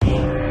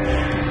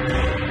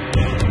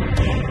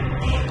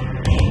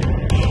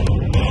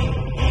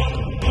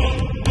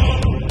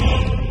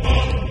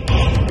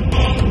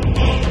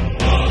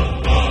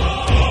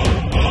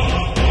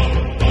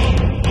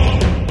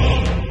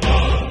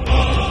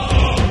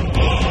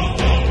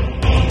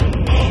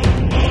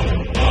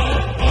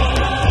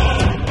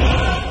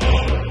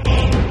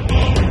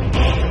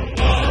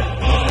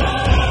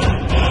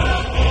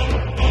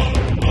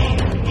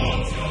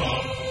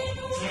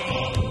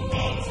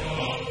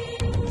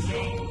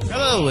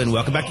Hello, and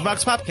welcome back to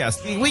Vox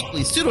Popcast, the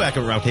weekly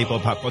pseudo-accurate roundtable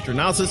of pop culture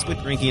analysis with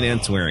drinking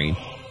and swearing.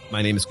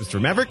 My name is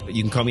Christopher Maverick, but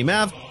you can call me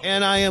Mav,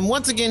 and I am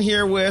once again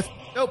here with...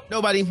 Nope,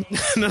 nobody.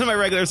 None of my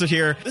regulars are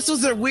here. This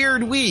was a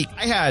weird week.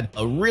 I had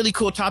a really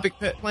cool topic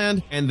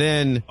planned, and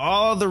then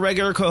all the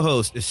regular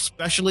co-hosts,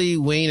 especially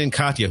Wayne and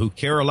Katya, who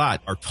care a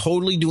lot, are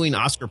totally doing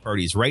Oscar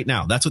parties right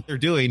now. That's what they're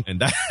doing,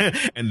 and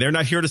and they're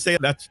not here to say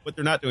that's what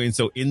they're not doing.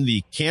 So in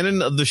the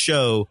canon of the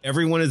show,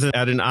 everyone is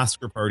at an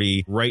Oscar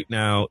party right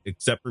now,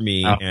 except for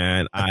me,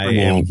 and I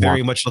am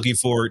very much looking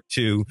forward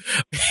to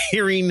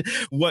hearing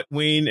what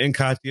Wayne and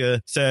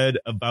Katya said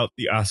about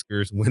the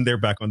Oscars when they're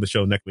back on the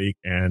show next week,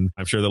 and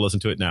I'm sure they'll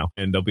listen to it now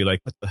and they'll be like,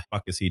 what the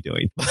fuck is he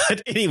doing?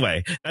 But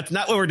anyway, that's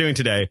not what we're doing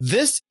today.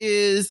 This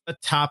is a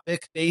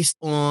topic based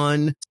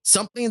on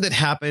something that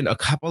happened a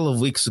couple of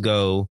weeks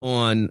ago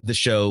on the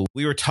show.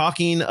 We were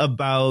talking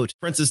about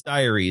Princess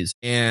Diaries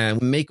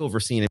and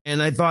makeover scene,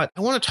 and I thought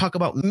I want to talk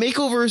about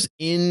makeovers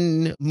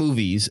in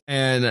movies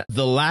and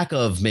the lack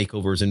of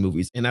makeovers in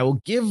movies, and I will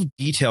give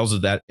details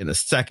of that in a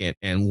second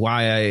and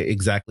why I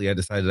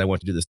decided I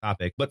want to do this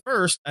topic. But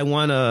first, I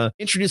want to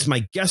introduce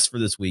my guests for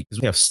this week,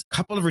 because we have a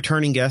couple of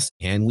returning guests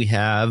and we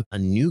have a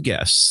new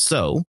guest.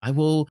 So I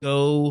will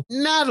go,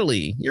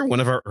 Natalie. You're one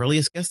of our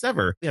earliest guests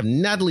ever. We have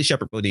Natalie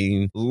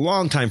Shepard-Pudding,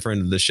 longtime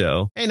friend of the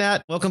show. Hey,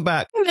 Nat, welcome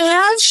back. Hey,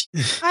 Madge.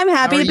 I'm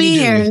happy to be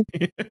here.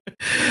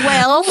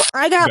 Well,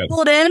 I got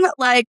pulled in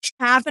like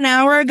half an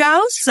hour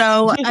ago,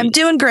 so I'm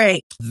doing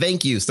great.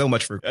 Thank you so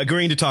much for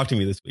agreeing to talk to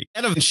me this week.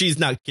 And she's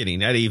not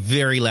kidding, at a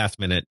very last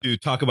minute to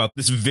talk about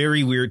this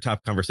very weird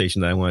top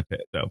conversation that I want to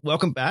hit. So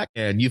welcome back.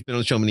 And you've been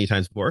on the show many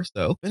times before.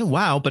 So it's been a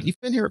while, but you've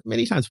been here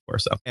many times before.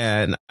 So,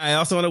 and I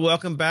also want to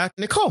welcome back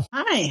Nicole.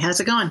 Hi, how's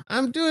it going?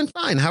 I'm doing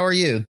fine. How are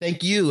you?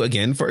 Thank you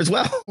again for as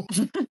well.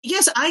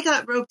 Yes, I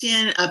got roped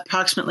in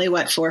approximately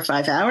 4 or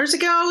 5 hours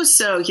ago.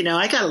 So,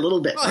 I got a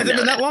little bit. Oh, has it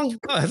been that long?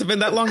 Oh, has it been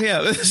that long?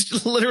 Yeah,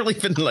 it's literally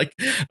been like,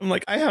 I'm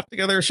like, I have to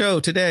gather a show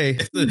today.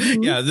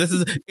 Yeah, this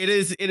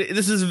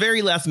is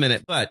very last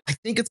minute, but I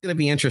think it's going to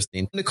be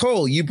interesting.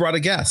 Nicole, you brought a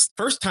guest,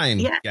 first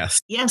time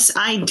guest. Yes,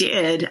 I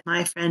did.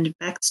 My friend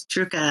Bex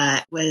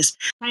Truca was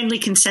kindly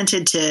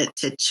consented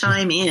to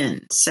chime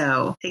in.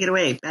 So take it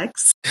away,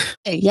 Bex.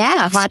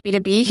 Yeah, happy to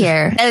be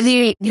here. As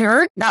you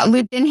heard, got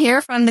looped in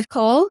here from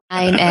Nicole.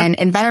 I'm an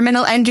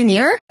environmental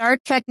engineer, Star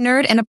Trek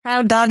nerd, and a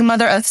proud dog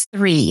mother of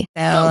 3.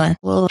 So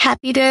we're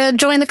happy to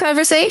join the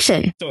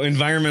conversation. So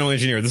environmental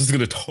engineer, this is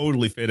going to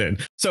totally fit in.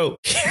 So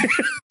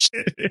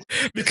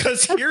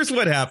because here's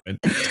what happened.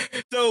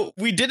 So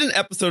we did an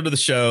episode of the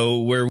show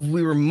where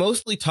we were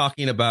mostly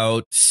talking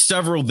about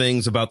several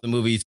things about the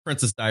movies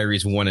Princess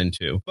Diaries 1 and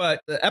 2.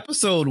 But the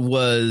episode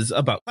was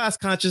about class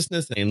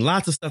consciousness and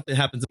lots of stuff that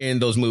happens in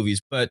those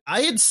movies. But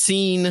I had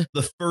seen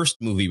the first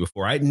movie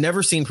before. I'd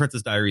never seen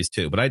Princess Diaries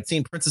 2, but I'd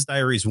seen Princess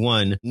Diaries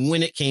 1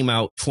 when it came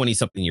out 20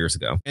 something years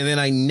ago. And then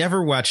I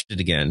never watched it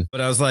again.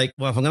 But I was like,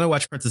 well, if I'm going to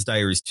watch Princess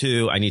Diaries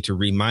 2, I need to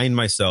remind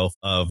myself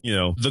of,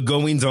 the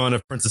goings on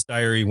of Princess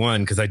Diary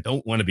 1, because I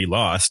don't want to be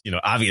lost.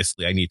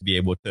 Obviously I need to be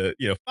able to,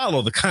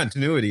 follow the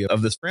continuity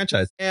of this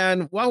franchise.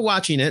 And while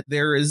watching it,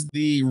 there is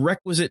the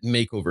requisite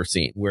makeover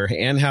scene where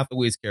Anne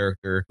Hathaway's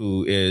character,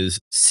 who is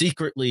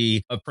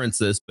secretly a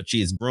princess, but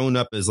she's grown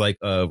up as like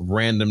a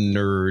random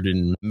nerd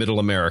in middle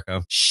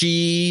America,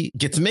 she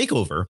gets a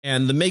makeover.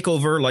 And the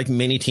makeover, like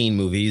many teen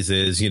movies,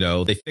 is,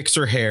 they fix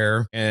her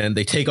hair and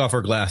they take off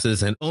her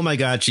glasses and, oh my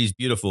God, she's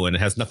beautiful. And it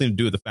has nothing to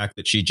do with the fact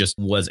that she just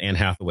was Anne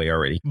Hathaway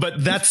already.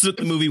 But that's what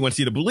the movie wants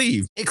you to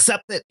believe.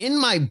 Except that in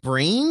my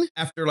brain,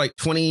 after like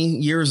 20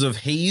 years of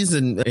haze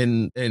and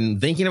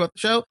thinking about the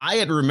show, I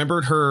had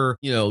remembered her,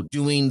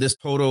 doing this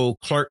total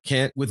Clark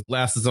Kent with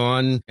glasses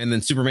on and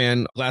then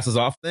Superman glasses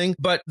off thing.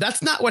 But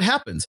that's not what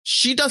happens.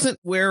 She doesn't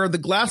wear the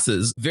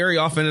glasses very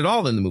often at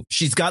all in the movie.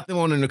 She's got them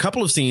on in a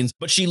couple of scenes,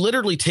 but she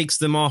literally takes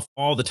them off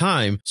all the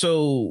time.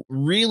 So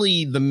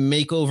really the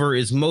makeover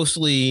is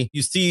mostly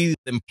you see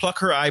them pluck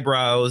her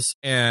eyebrows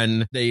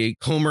and they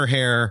comb her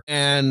hair,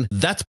 and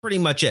that's pretty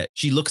much it.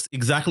 She looks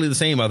exactly the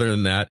same other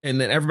than that. And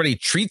then everybody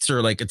treats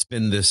her like it's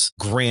been this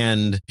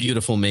grand,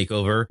 beautiful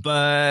makeover,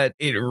 but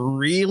it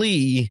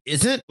really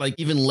isn't, like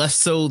even less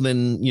so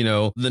than,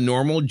 the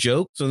normal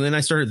joke. So then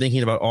I started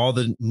thinking about all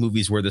the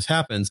movies where this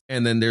happens.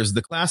 And then there's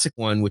the classic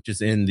one, which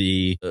is in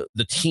the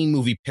teen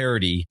movie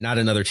parody, Not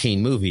Another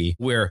Teen Movie,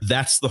 where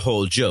that's the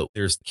whole joke.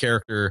 There's the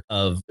character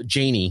of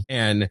Janie,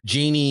 and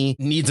Janie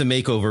needs a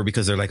makeover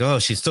because they're like, oh,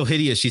 she's so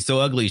hideous. She's so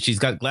ugly. She's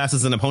got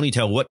glasses and a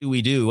ponytail. What do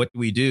we do? What do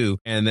we do?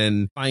 And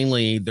then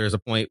finally, there's a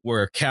point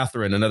where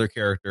Catherine, another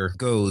character,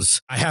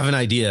 goes, I have an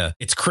idea.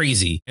 It's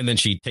crazy. And then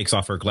she takes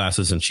off her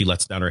glasses and she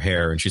lets down her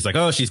hair and she's like,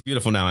 oh, she's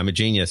beautiful now. I'm a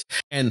genius.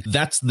 And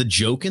that's the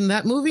joke in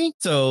that movie.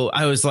 So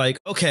I was like,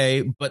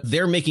 okay, but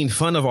they're making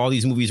fun ton of all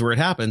these movies where it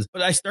happens,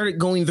 but I started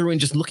going through and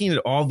just looking at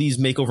all these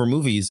makeover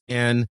movies.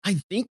 And I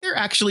think they're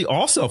actually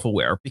all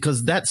self-aware,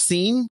 because that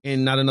scene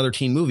in Not Another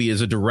Teen Movie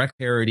is a direct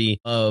parody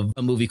of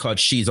a movie called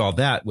She's All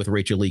That with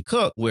Rachel Lee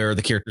Cook, where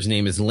the character's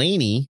name is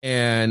Lainey.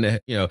 And,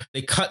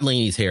 they cut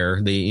Lainey's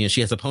hair.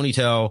 She has a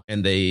ponytail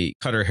and they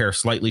cut her hair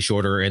slightly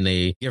shorter and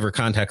they give her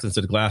contacts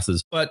instead of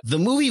glasses. But the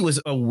movie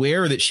was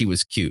aware that she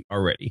was cute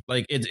already.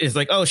 Like, it's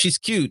like, oh, she's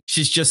cute.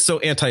 She's just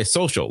so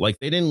antisocial. Like,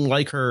 they didn't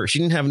like her. She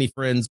didn't have any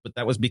friends, but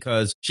that was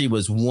because she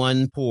was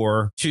 1,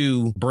 poor,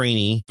 2,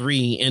 brainy,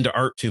 3, into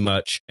art too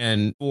much,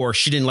 and 4,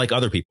 she didn't like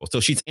other people. So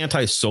she's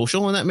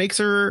antisocial, and that makes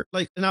her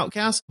like an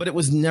outcast, but it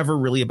was never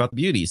really about the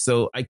beauty.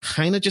 So I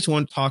kind of just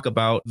want to talk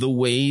about the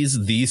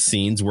ways these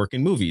scenes work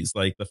in movies.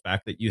 Like the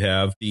fact that you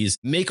have these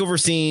makeover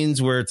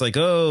scenes where it's like,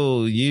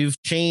 oh,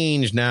 you've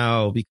changed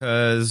now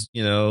because,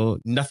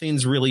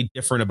 nothing's really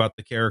different about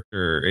the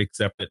character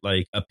except that,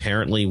 like,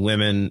 apparently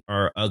women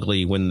are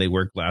ugly when they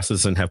wear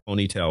glasses and have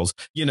ponytails.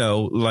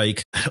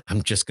 Like,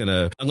 I'm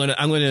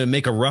going to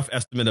make a rough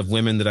estimate of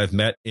women that I've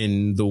met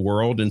in the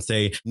world and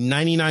say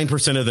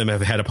 99% of them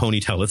have had a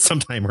ponytail at some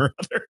time or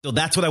other. So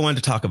that's what I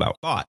wanted to talk about.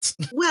 Thoughts?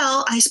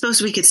 Well, I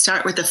suppose we could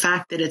start with the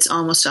fact that it's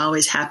almost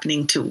always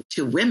happening to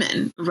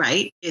women,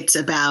 right? It's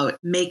about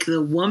make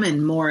the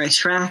woman more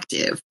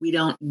attractive. We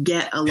don't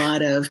get a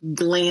lot of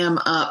glam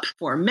up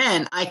for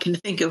men. I can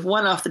think of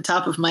one off the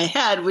top of my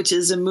head, which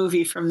is a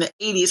movie from the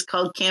 80s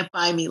called Can't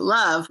Buy Me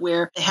Love,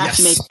 where they have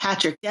to make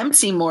Patrick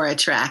Dempsey more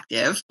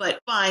attractive. But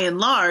by and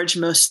large,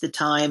 most of the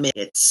time,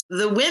 it's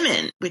the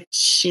women,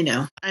 which,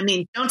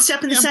 don't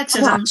step into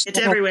sexism. It's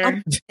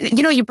everywhere.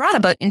 You brought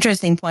up an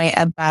interesting point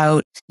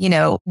about,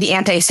 the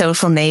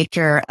antisocial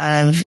nature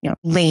of,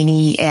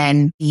 Lainey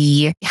and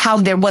how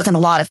there wasn't a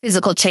lot of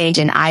physical change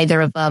in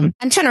either of them.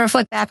 I'm trying to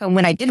reflect back on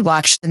when I did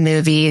watch the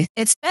movie.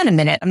 It's been a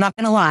minute. I'm not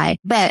going to lie.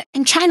 But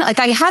in China, like,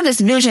 I have this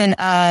vision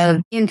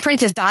of in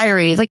Princess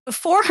Diaries, like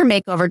before her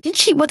makeover,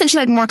 wasn't she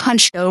like more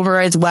hunched over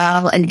as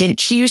well? And didn't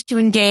she used to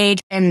engage?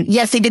 And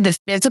yes, they did the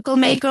physical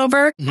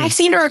makeover. I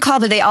seem to recall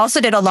that they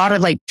also did a lot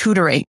of like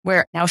tutoring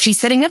where now she's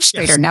sitting up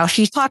straighter. Yes. Now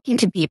she's talking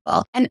to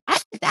people. And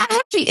that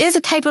actually is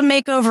a type of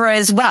makeover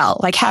as well.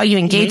 Like how you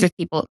engage with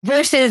people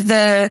versus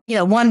the,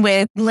 one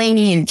with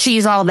Lainey and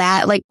She's All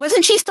That. Like,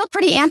 wasn't she still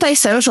pretty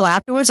antisocial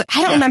afterwards?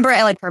 I don't remember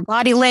like her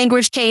body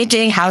language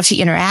changing, how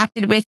she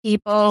interacted with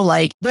people.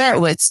 Like where it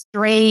was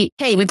straight.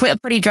 Hey, we put a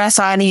pretty dress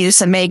on and use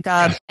some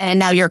makeup and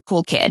now you're a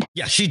cool kid.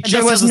 Yeah. She but just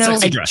there was has a no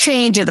sexy like dress.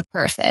 Change of the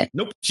person.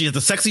 Nope. She has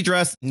a sexy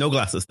dress, no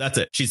glasses. That's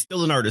it. She's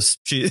still an artist.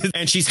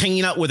 And she's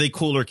hanging out with a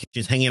cooler kid.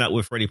 She's hanging out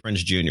with Freddie Prinze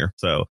Jr.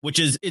 So, which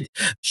is it.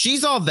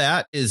 She's All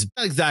That is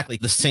not exactly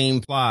the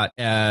same plot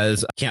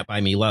as Can't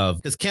Buy Me Love,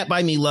 because Can't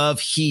Buy Me Love,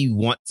 he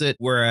wants it.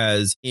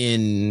 Whereas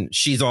in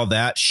She's All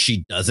That,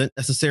 she doesn't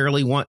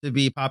necessarily want to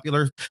be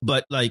popular,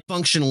 but like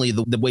functionally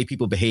the way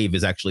people behave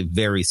is actually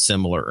very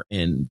similar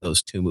in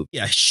those two movies.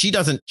 Yeah. She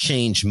doesn't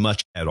change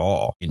much at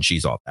all in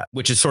She's All That,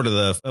 which is sort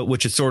of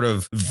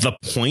the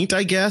point,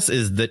 I guess,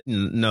 is that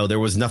no, there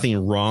was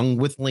nothing wrong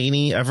with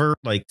Lainey ever.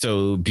 Like,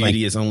 so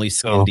beauty is only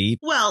skin deep.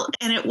 Well,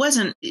 and it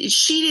wasn't,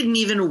 she didn't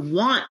even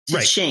want to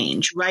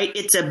change, right?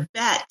 It's a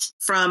bet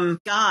from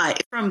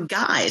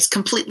guys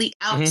completely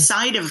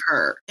outside of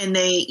her. And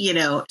they,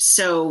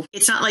 so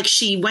it's not like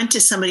she went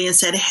to somebody and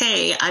said,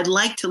 hey, I'd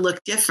like to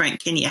look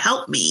different. Can you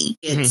help me?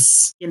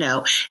 It's,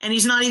 and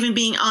he's not even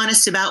being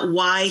honest about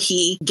why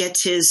he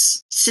gets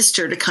his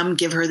sister to come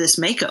give her this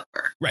makeover.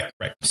 Right.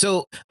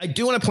 So I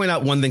do want to point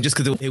out one thing just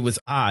because it was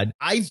odd.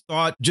 I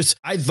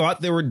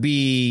thought there would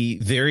be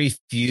very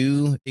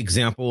few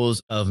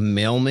examples of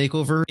male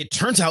makeover. It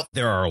turns out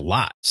there are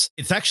lots.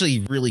 It's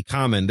actually really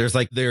common. There's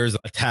a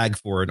tag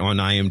for it on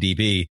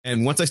IMDb.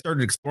 And once I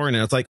started exploring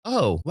it, it's like,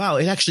 oh, wow,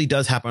 it actually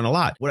does happen a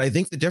lot. What I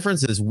think the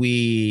difference is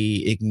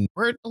we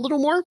ignore it a little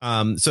more.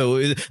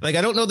 So like,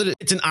 I don't know that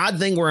it's an odd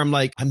thing where I'm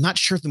like, I'm not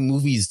sure if the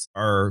movies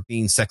are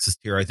being sexist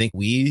here. I think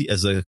we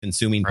as a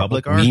consuming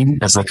public are,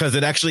 because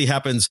it actually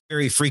happens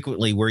very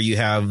frequently where you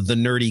have the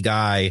nerdy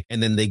guy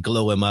and then they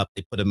glow him up.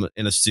 They put him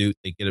in a suit.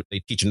 They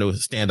teach him to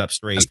stand up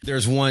straight.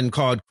 There's one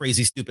called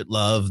Crazy Stupid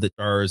Love that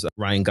stars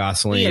Ryan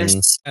Gosling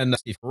and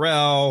Steve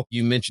Carell.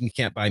 You mentioned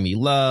Can't Buy Me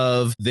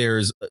Love.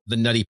 There's the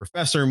Nutty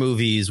Professor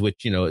movies, which,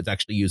 it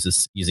actually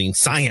uses using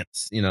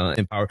science,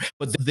 in power.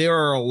 But there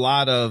are a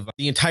lot of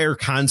the entire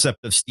concept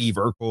of Steve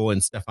Urkel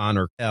and Stefan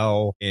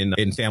Urkel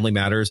in Family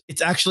Matters.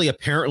 It's actually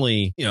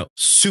apparently,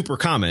 super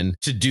common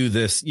to do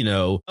this,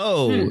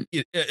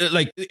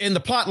 like, and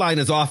the plot line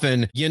is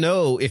often,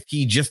 if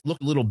he just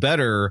looked a little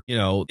better,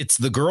 it's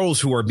the girls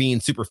who are being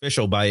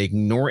superficial by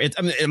ignoring it.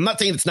 I mean, I'm not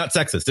saying it's not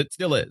sexist. It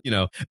still is,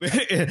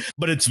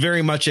 but it's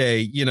very much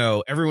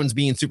everyone's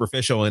being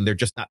superficial and they're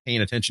just not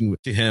paying attention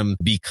to him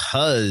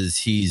because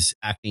he's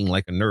acting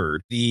like a nerd.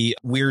 The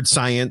weird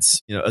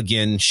science,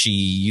 again, she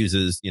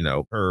uses,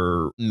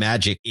 her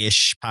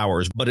magic-ish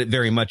powers, but it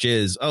very much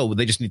is,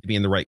 they just need to be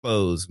in the right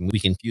clothes. And we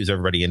confuse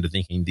everybody into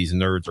thinking these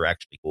nerds are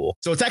actually cool.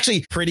 So it's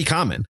actually pretty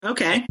common.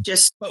 Okay.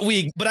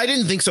 But I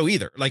didn't think so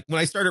either. Like when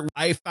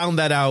I found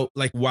that out,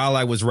 like while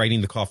I was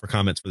writing the call for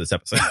comments for this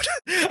episode.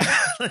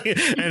 My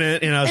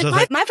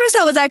first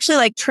thought was actually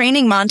like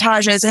training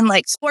montages in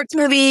like sports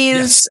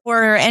movies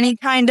or any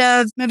kind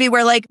of movie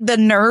where like the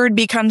nerd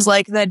becomes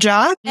like the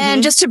jock.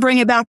 And just to bring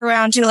it back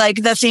around to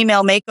like the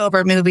female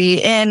makeover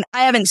movie, and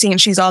I haven't seen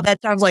She's All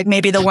That, sounds like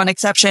maybe the one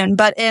exception,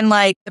 but in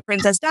like The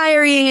Princess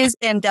Diaries,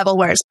 in Devil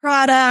Wears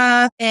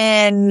Prada,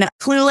 in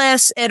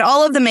Clueless, and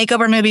all of the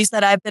makeover movies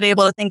that I've been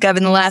able to think of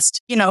in the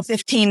last,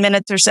 15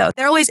 minutes or so,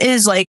 there always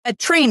is like a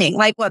training,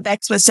 like what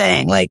Bex was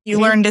saying. Like you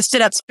learn to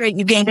sit up straight,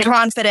 you gain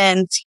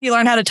confidence, you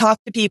learn how to talk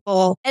to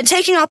people, and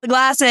taking off the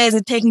glasses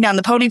and taking down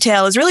the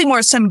ponytail is really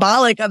more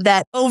symbolic of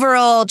that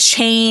overall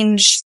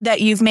change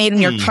that you've made in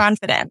your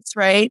confidence,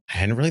 right? I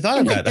hadn't really thought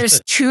of that.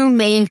 There's two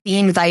main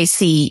themes I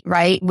see,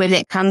 right, when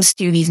it comes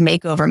to these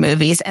makeover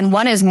movies. And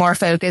one is more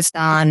focused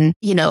on,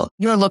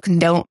 your look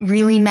don't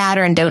really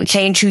matter and don't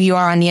change who you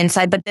are on the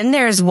inside. But then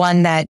there's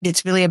one that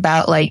it's really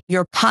about like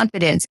your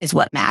confidence is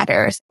what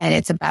matters. And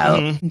it's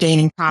about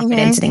gaining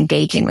confidence and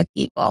engaging with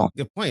people.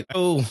 Good point.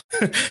 Oh,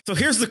 so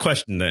here's the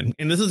question then.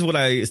 And this is what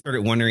I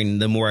started wondering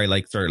the more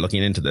I started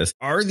looking into this.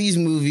 Are these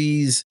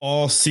movies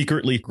all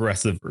secretly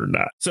aggressive or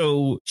not?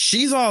 So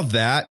She's All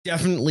That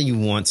definitely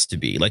wants to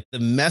be. Like the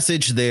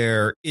message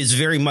there is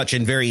very much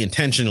and very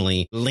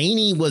intentionally,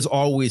 Lainey was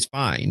always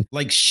fine.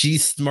 Like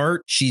she's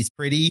smart, she's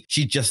pretty,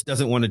 she just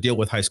doesn't want to deal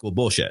with high school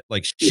bullshit.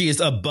 Like she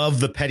is above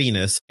the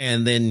pettiness,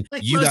 and then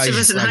like you most guys of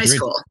us in high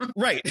school.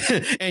 Right.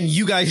 And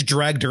you guys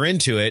dragged her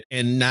into it,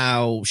 and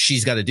now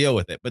she's got to deal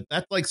with it. But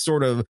that's like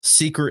sort of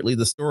secretly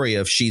the story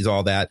of She's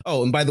All That.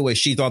 Oh, and by the way,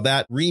 She's All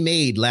That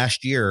remade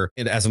last year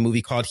as a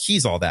movie called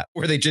He's All That,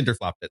 where they gender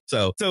flopped it.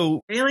 So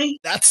really,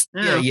 that's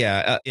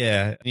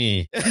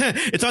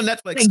it's on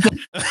Netflix.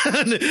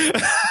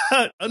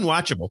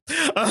 Unwatchable.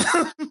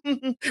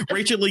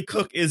 Rachel Lee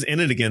Cook is in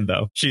it again,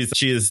 though. She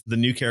is the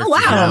new character. Oh,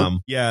 wow.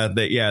 Mom.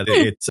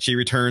 She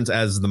returns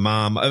as the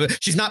mom.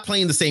 She's not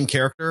playing the same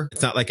character.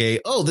 It's not like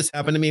this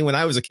happened to me when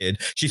I was a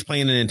kid. She's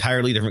playing an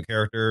entirely different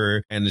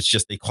character, and it's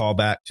just a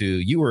callback to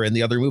you were in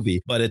the other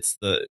movie, but it's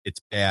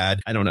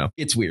bad. I don't know.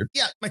 It's weird.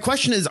 Yeah. My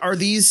question is, are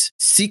these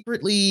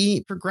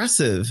secretly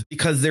progressive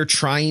because they're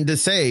trying to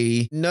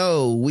say,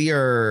 no, we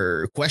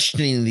are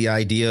questioning the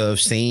idea of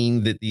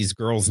saying that these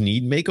girls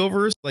need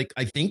makeovers? Like,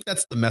 I think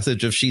that's the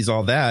message of She's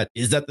All That.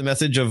 Is that the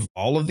message of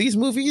all of these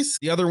movies?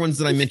 The other ones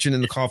that I mentioned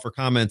in the call for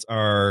comments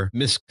are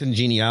Miss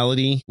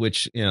Congeniality,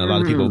 which a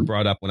lot of people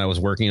brought up when I was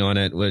working on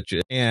it,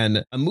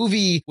 and a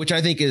movie which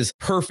I think is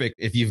perfect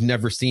if you've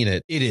never seen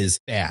it. It is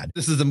bad.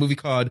 This is a movie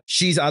called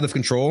She's Out of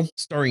Control,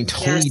 starring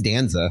Tony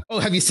Danza. Oh,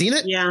 have you seen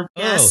it? Yeah.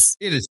 Oh, yes.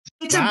 it is.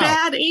 It's a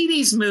bad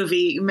 80s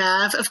movie,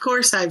 Mav. Of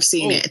course I've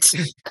seen it.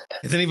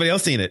 Has anybody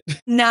else seen it?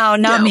 No,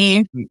 not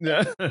me.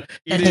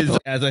 It is,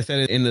 as I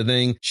said in the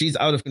thing, She's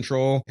Out of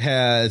Control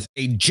has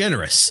a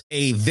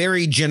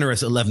very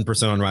generous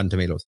 11% on Rotten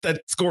Tomatoes.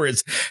 That score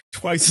is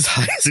twice as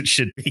high as it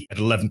should be at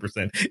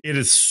 11%. It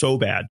is so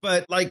bad.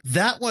 But like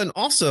that one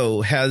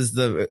also has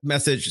the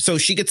message. So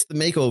she gets the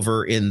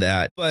makeover in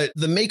that, but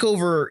the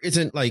makeover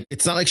isn't like,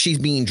 it's not like she's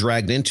being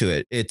dragged into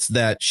it. It's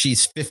that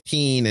she's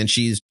 15 and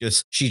she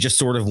just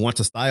sort of wants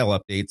a style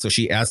update. So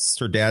she asks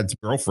her dad's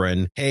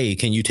girlfriend, hey,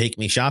 can you take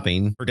me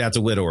shopping? Her dad's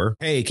a widower.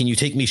 Hey, can you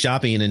take me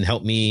shopping and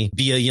help me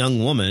be a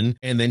young woman?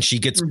 And then she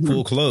gets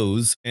cool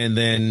clothes, and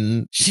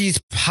then she's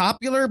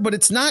popular, but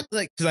it's not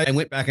like, because I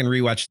went back and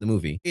rewatched the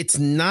movie. It's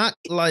not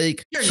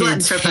like you're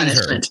kids for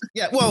punishment. Her.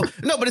 Yeah, well,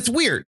 no, but it's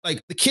weird.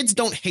 Like the kids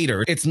don't hate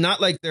her. It's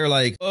not like they're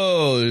like,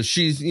 oh,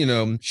 she's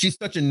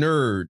such a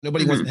nerd.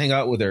 Nobody wants to hang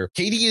out with her.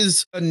 Katie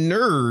is a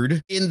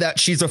nerd in that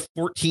she's a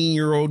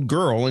 14-year-old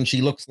girl, and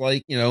she looks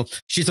like,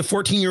 she's a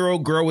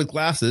 14-year-old girl with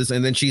glasses,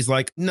 and then she's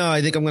like, no,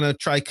 I think I'm going to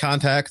try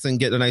contacts and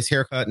get a nice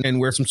haircut and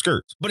wear some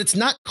skirts. But it's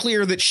not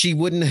clear that she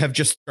wouldn't have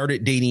just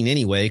started dating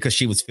anyway because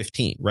she was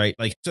 15, right?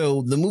 Like,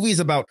 so the movie's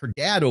about her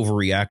dad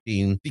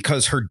overreacting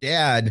because her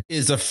dad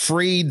is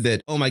afraid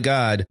that, oh my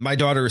God, my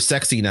daughter is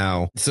sexy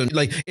now. So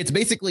like, it's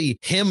basically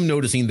him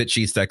noticing that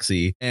she's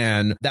sexy,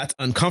 and that's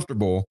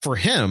uncomfortable for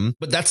him,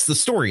 but that's the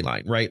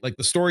storyline, right? Like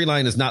the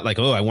storyline is not like,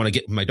 oh, I want to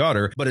get with my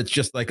daughter, but it's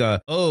just like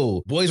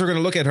boys are going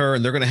to look at her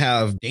and they're going to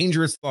have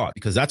dangerous thought,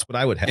 because that's what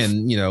I would have.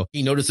 And,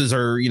 he notices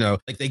her,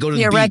 like they go to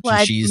the beach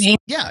and she's,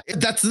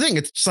 that's the thing.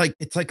 It's just like,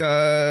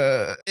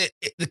 the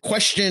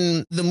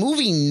question, the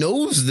movie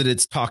knows that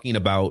it's talking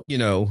about,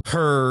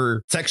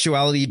 her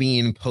sexuality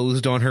being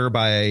imposed on her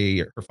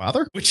by her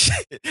father, which,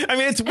 I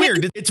mean, it's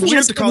weird. It's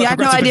weird to call it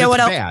progressive, no idea what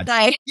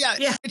bad.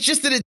 Yeah. It's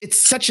just that it's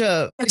such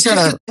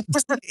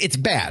it's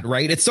bad,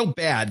 right? It's so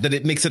bad that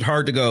it makes it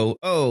hard to go,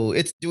 oh,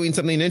 it's doing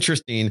something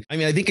interesting. I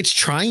mean, I think it's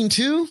trying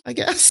to, I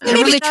guess. They're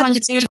really trying to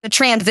do the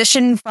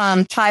transition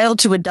from child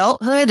to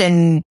adulthood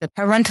and the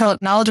parental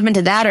acknowledgement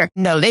of that, or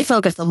no, they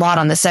focus a lot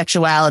on the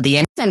sexuality,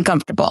 and it's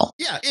uncomfortable.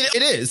 Yeah,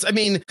 it is. I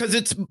mean,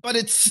 because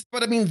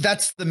but I mean,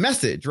 that's the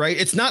message, right?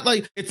 It's not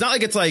like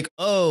it's like,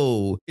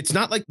 oh, it's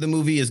not like the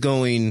movie is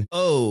going,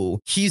 oh,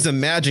 he's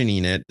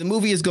imagining it. The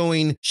movie is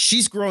going,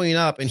 she's growing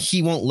up and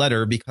he won't let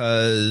her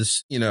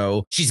because,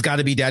 she's got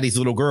to be daddy's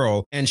little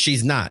girl, and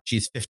she's not.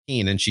 She's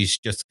 15, and she's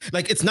just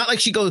like, it's not like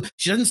she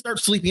doesn't start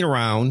sleeping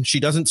around. She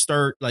doesn't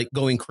start like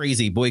going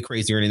crazy, boy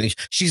crazy or anything.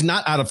 She's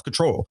not out of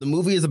control. The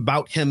movie is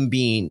about him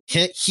being,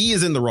 he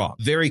is in the wrong,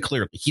 very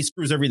clearly. He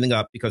screws everything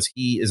up because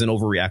he is an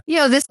overreactor.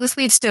 This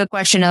leads to a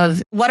question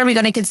of what are we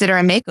going to consider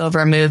a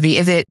makeover movie?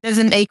 Does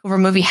a makeover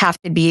movie have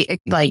to be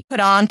like put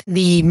on to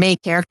the main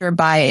character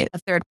by a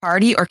third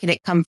party, or can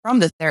it come from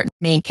the third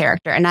main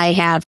character? And I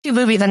have two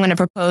movies I'm going to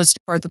propose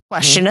for the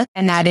question,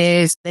 and that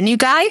is The New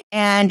Guy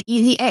and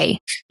Easy A.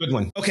 Good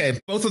one. Okay.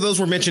 Both of those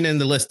were mentioned in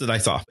the list that I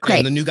saw. Great.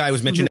 And The New Guy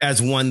was mentioned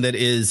as one that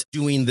is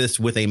doing this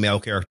with a male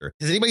character.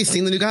 Has anybody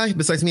seen The New Guy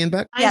besides me and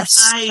Beck?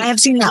 Yes, I have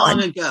seen that long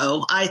one.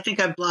 ago. I think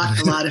I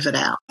blocked a lot of it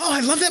out. Oh, I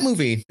love that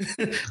movie.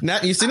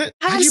 Nat, you seen it?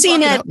 I have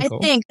seen it. I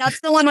think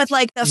that's the one with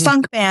like the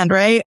funk band,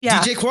 right?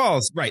 Yeah. DJ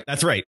Qualls. Right.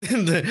 That's right.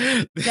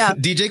 Yeah.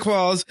 DJ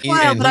Qualls.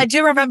 Wow, but I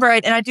do remember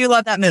it, and I do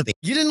love that movie.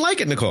 You didn't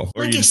like it, Nicole?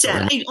 Like I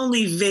said, I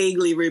only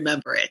vaguely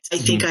remember it. I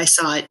think I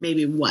saw it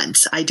maybe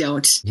once. I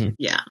don't.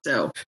 Yeah.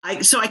 So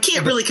I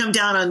can't really come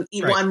down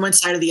on one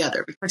side or the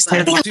other.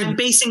 I'm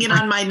basing it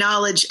on my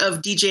knowledge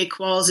of DJ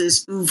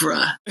Qualls'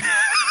 oeuvre.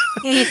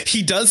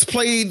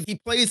 He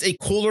plays a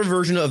cooler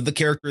version of the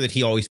character that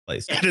he always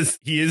plays.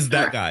 He is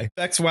that guy.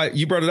 That's why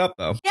you brought it up,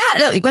 though. Yeah,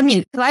 no, I mean,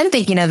 because I'm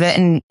thinking of it,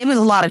 and it was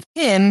a lot of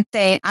him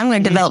saying, I'm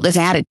going to develop this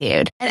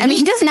attitude. And I mean,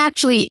 he doesn't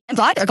actually, he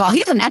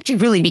doesn't actually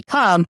really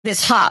become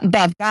this hot,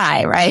 bad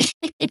guy, right?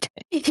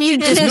 He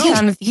just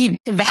becomes, he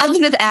develops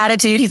this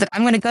attitude. He's like,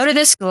 I'm going to go to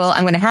this school.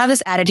 I'm going to have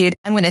this attitude.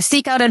 I'm going to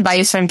seek out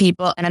advice from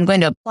people, and I'm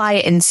going to apply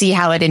it and see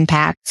how it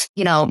impacts,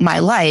 my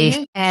life.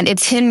 And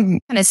it's him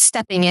kind of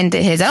stepping into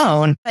his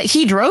own, but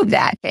he drove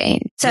that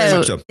change.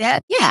 So, so. So is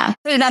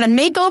that a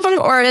makeover,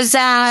 or is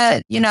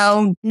that,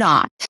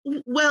 not?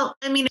 Well,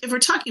 I mean, if we're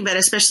talking about,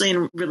 especially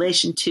in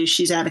relation to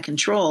She's Out of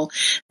Control,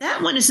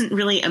 that one isn't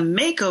really a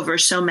makeover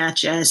so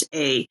much as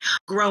a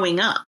growing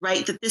up,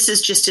 right? That this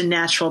is just a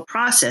natural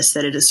process,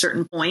 that at a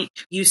certain point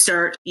you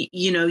start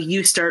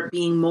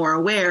being more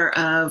aware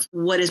of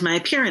what is my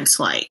appearance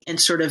like, and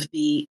sort of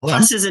the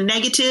pluses and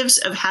negatives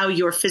of how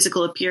your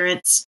physical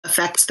appearance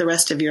affects the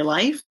rest of your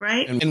life,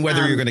 right? And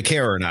whether you're going to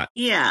care or not.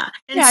 Yeah.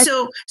 And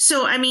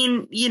so I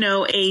mean,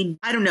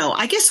 I don't know.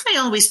 I guess I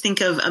always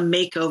think of a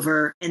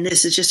makeover, and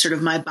this is just sort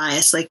of my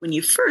bias. Like when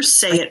you first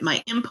say it,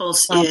 my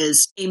impulse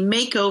is a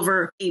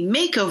makeover. A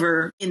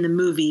makeover in the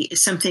movie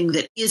is something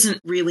that isn't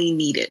really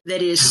needed,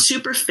 that is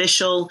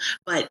superficial,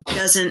 but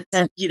doesn't,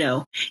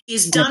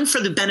 is done for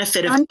the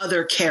benefit of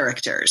other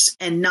characters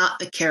and not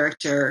the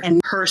character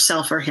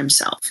herself or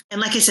himself.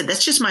 And like I said,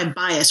 that's just my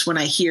bias when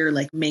I hear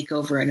like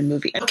makeover in a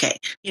movie. Okay.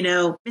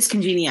 Miss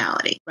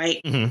Congeniality,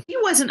 right? Mm-hmm. He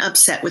wasn't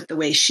upset with the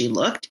way she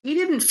looked. He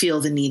didn't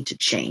feel the need to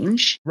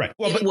change. Right.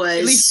 Well, but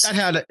at least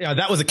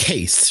that was a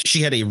case.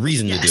 She had a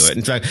reason to do it.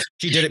 In fact,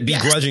 she did it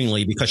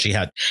begrudgingly because she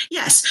had.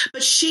 Yes.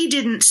 But she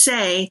didn't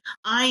say,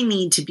 I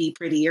need to be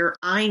prettier.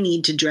 I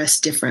need to dress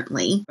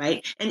differently.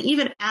 Right. And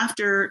even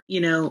after,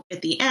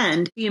 at the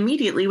end, he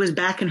immediately was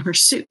back in her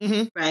suit.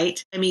 Mm-hmm.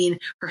 Right. I mean,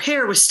 her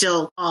hair was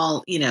still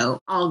all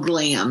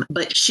glam,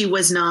 but she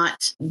was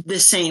not the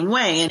same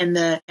way.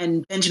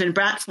 And Benjamin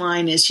Bratt's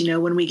line is,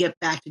 when we get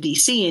back to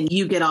DC and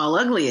you get all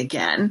ugly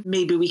again,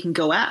 maybe we can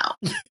go out.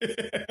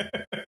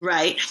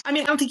 Right. I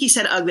mean, I don't think he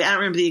said ugly. I don't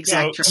remember the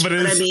exact term, but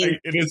I mean,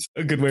 it is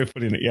a good way of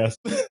putting it. Yes.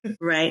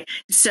 Right.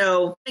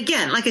 So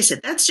again, like I said,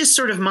 that's just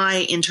sort of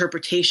my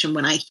interpretation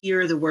when I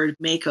hear the word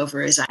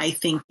makeover. Is I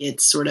think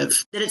it's sort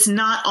of that it's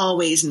not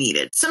always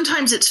needed.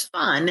 Sometimes it's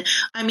fun.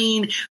 I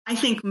mean, I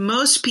think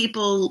most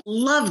people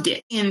loved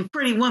it in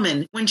Pretty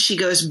Woman when she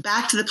goes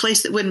back to the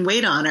place that wouldn't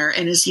wait on her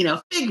and is,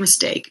 big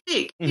mistake,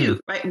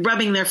 right,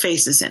 rubbing their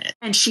faces in it.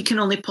 And she can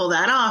only pull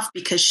that off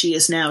because she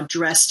is now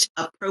dressed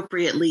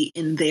appropriately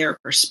in their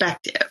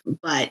perspective.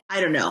 But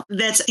I don't know.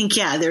 I think,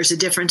 there's a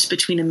difference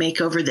between a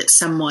makeover that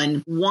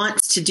someone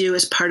wants to do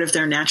as part of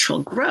their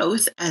natural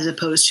growth as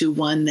opposed to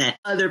one that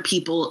other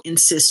people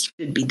insist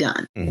should be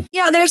done.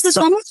 Yeah, there's this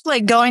almost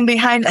like going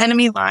behind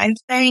enemy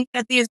lines thing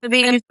that these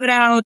videos put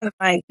out of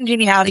like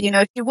Congeniality.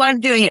 She was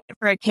doing it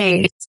for a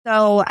case.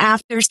 So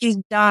after she's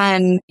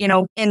done,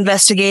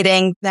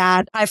 investigating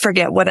that, I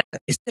forget what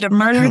is it, a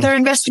murder they're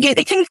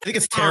investigating? I think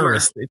it's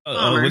terrorist.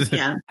 Bomber,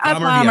 A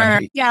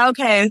bomber. Yeah,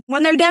 okay.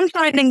 When they're done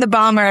finding the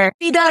bomber,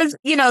 she does,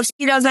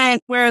 she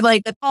doesn't wear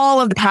like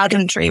all of the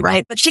pageantry,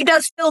 right? But she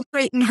does still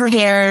straighten her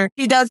hair.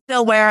 She does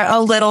still wear a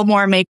little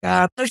more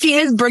makeup. So she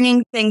is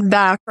bringing things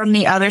back from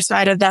the other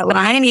side of that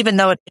line, even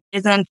though it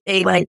isn't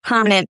a like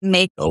permanent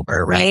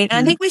makeover, right? And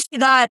I think we see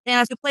that in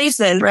a few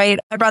places, right?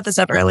 I brought this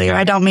up earlier.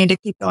 I don't mean to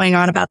keep going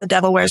on about The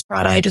Devil Wears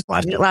Prada. I just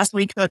watched it last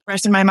week, so it's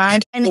fresh in my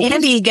mind. And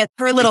Andy gets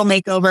her little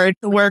makeover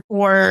to work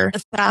for a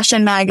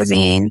fashion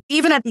magazine.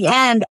 Even at the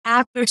end,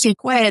 after she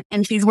quit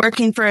and she's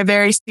working for a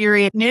very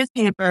serious newspaper,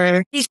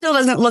 paper, she still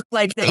doesn't look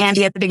like the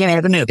Andy at the beginning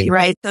of the movie,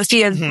 right? So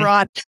she has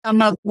brought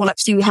some of what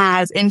she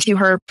has into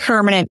her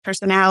permanent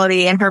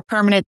personality and her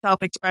permanent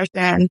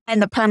self-expression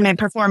and the permanent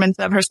performance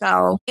of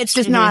herself. It's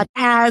just not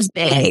as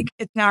big.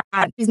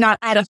 She's not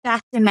at a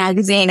fashion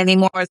magazine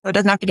anymore, so it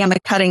doesn't have to be on the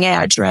cutting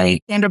edge,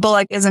 right? Sandra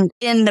Bullock isn't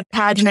in the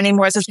pageant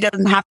anymore, so she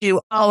doesn't have to do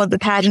all of the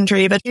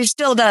pageantry, but she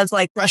still does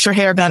like brush her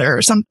hair better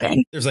or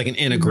something. There's like an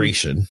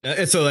integration.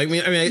 And so I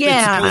mean,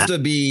 it's supposed to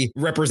be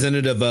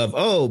representative of,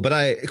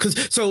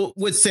 so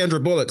with Sandra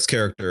Bullock's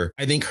character,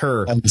 I think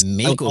her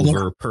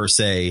makeover per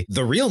se,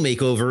 the real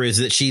makeover is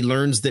that she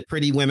learns that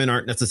pretty women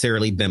aren't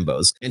necessarily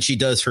bimbos. And she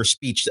does her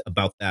speech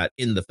about that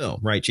in the film,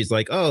 right? She's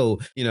like,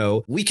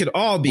 we could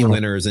all be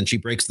winners. And she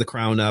breaks the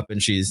crown up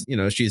and she's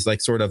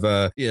like sort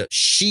of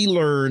she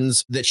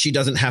learns that she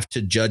doesn't have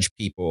to judge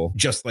people,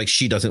 just like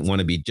she doesn't want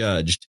to be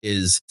judged,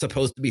 is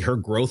supposed to be her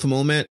growth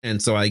moment.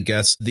 And so I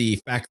guess the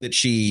fact that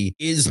she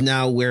is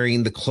now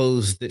wearing the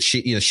clothes that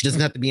she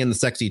doesn't have to be in the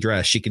sexy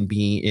dress. She can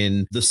be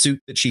in the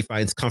suit that she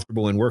finds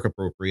comfortable and work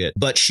appropriate,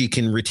 but she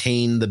can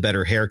retain the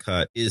better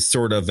haircut is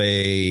sort of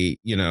I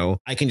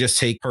can just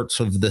take parts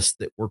of this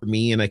that work for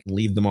me and I can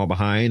leave them all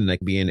behind and I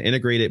can be an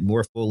integrated,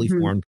 more fully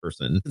formed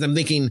person. Because I'm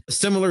thinking a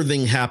similar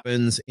thing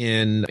happens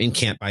in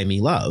Can't Buy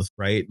Me Love,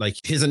 right? Like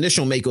his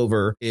initial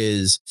makeover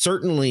is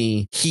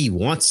certainly he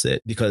wants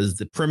it because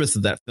the premise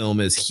of that film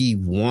is he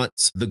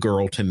wants the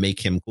girl to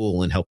make him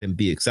cool and help him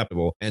be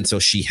acceptable. And so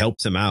she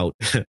helps him out.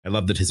 I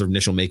love that his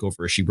initial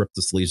makeover, she rips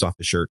the sleeves off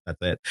his shirt.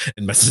 That's it.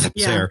 And messes up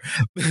his hair.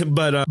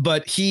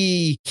 But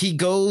he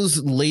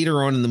goes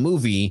later on in the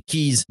movie.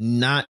 He's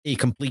not a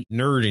complete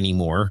nerd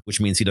anymore, which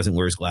means he doesn't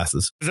wear his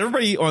glasses. Does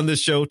everybody on this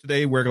show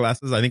today wear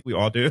glasses? I think we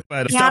all do.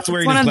 But stops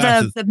wearing his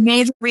glasses. One of the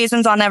major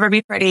reasons I'll never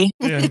be pretty.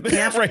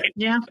 Yeah, right.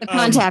 Yeah. The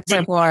contacts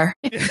are poor.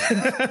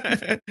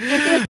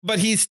 But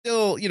he's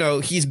still,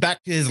 he's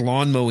back to his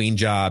lawn mowing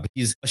job.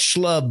 He's a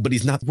schlub, but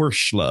he's not the worst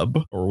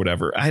schlub or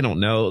whatever. I don't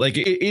know. Like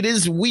it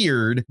is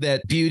weird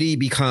that beauty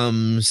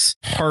becomes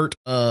part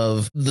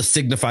of the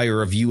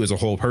signifier of you as a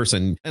whole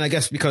person. And I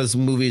guess because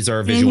movies are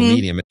a visual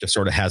medium, it just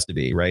sort of has to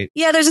be, right?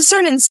 Yeah, there's a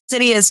certain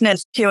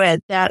insidiousness to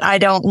it that I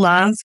don't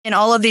love in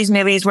all of these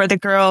movies where the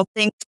girl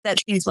thinks that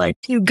she's like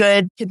too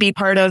good to be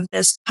part of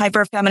this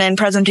hyper feminine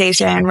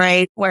presentation,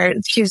 right? Where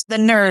she's the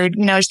nerd,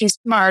 she's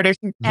smart or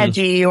she's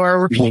edgy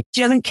or she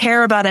doesn't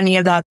care about any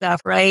of that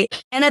stuff, right?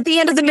 And at the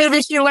end of the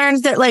movie, she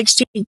learns that like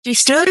she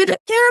still didn't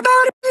care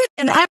about it.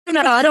 And I don't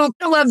know, I don't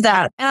love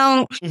that.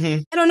 I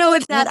don't know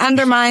if that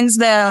undermines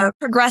the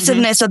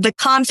progressiveness of the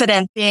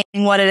confidence being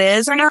what it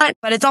is or not,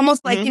 but it's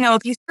almost like,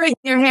 if you straighten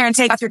your hair and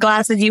take off your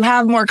glasses, you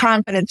have more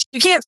confidence. You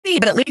can't see,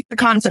 but at least you're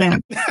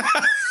confident.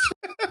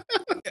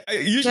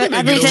 Usually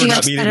everything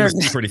looks better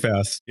pretty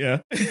fast. Yeah.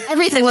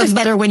 Everything looks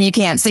better when you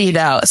can't see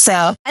though. So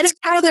I just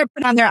how they're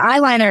putting on their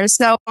eyeliner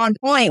so on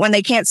point when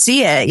they can't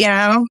see it,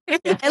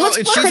 It looks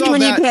perfect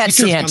when you can't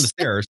see it. Down the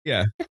stairs.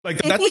 Yeah. Like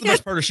that's the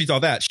best part of She's All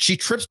That. She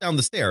trips down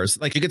the stairs.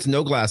 Like she gets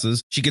no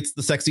glasses. She gets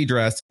the sexy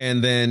dress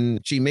and then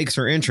she makes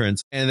her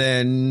entrance. And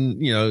then,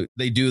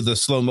 they do the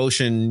slow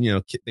motion,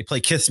 they play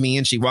Kiss Me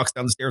and she walks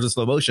down the stairs in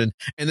slow motion.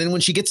 And then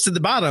when she gets to the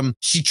bottom,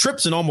 she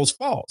trips and almost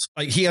falls.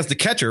 Like he has to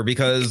catch her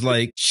because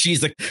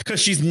because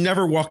she's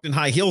never walked in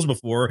high heels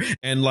before.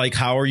 And like,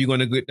 how are you going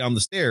to get down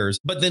the stairs?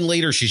 But then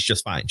later she's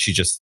just fine. She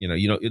just,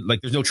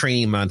 there's no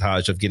training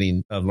montage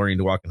of learning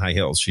to walk in high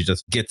heels. She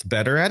just gets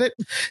better at it.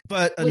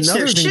 But which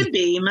there should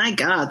be. My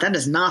God, that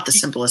is not the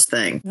simplest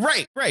thing.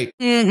 Right.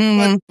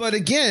 But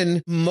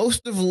again,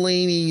 most of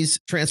Lainey's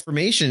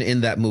transformation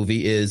in that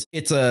movie is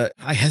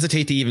I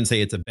hesitate to even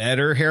say it's a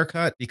better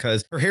haircut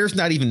because her hair's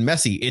not even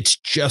messy. It's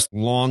just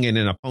long and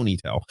in a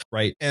ponytail.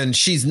 Right. And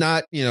she's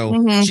not,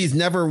 she's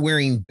never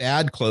wearing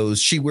bad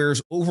clothes. She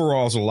wears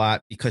overalls a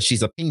lot because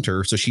she's a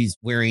painter. So she's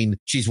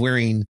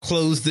wearing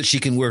clothes that she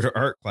can wear to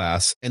art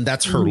class. And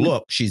that's her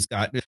look. She's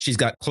got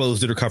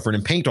clothes that are covered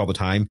in paint all the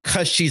time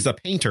because she's a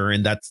painter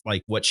and that's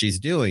like what she's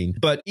doing.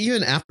 But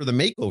even after the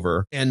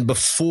makeover and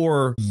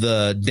before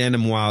the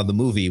denouement of the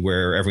movie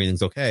where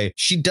everything's okay,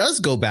 she does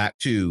go back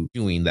to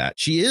doing that.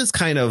 She is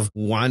kind of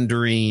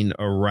wandering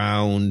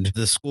around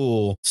the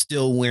school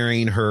still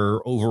wearing her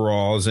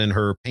overalls and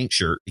her paint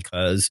shirt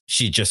because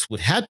she would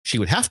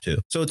have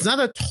to. So it's not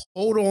a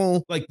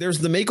total, like there's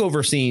the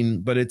makeover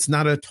scene, but it's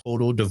not a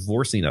total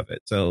divorcing of it.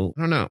 So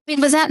I don't know. I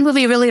mean, was that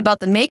movie really about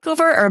the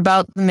makeover or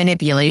about the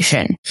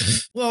manipulation?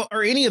 Well,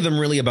 are any of them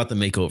really about the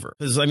makeover?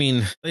 Because I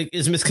mean, like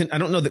I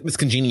don't know that Miss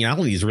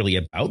Congeniality is really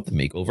about the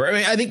makeover. I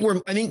mean, I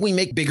think we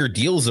make bigger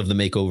deals of the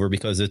makeover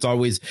because it's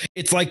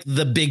like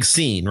the big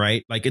scene,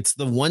 right? Like it's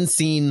the one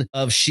scene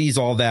of She's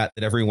All That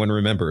everyone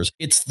remembers.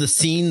 It's the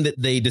scene that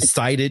they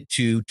decided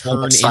to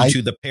turn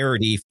into the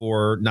parody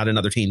for Not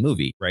Another Teen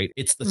Movie, right?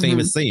 It's the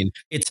famous scene.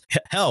 It's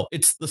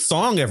the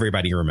song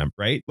everybody remembers,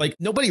 right? Like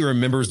nobody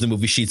remembers the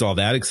movie She's All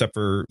That except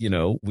for,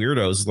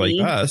 weirdos like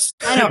us.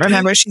 I don't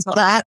remember She's All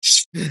That.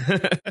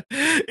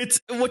 It's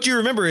what you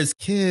remember is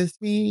Kiss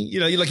Me,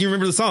 you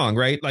remember the song,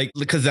 right? Like,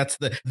 because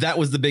that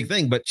was the big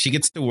thing, but she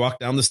gets to walk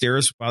down the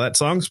stairs while that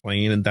song's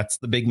playing and that's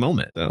the big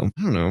moment. So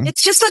I don't know.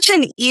 It's just such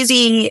an easy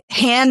crazy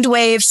hand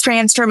waves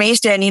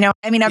transformation. You know,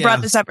 I mean, I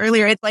brought this up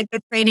earlier. It's like the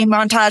training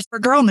montage for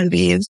girl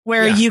movies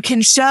where you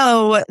can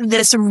show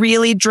this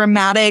really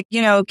dramatic,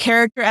 you know,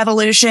 character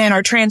evolution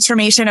or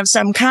transformation of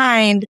some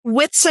kind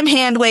with some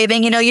hand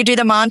waving. You know, you do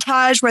the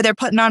montage where they're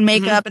putting on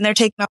makeup and they're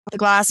taking off the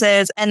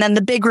glasses and then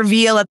the big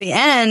reveal at the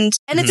end.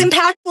 And it's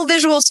impactful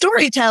visual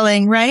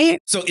storytelling, right?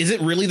 So is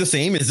it really the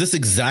same? Is this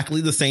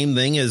exactly the same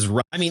thing as,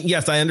 I mean,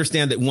 yes, I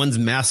understand that one's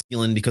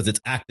masculine because it's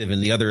active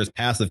and the other is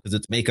passive because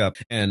it's makeup.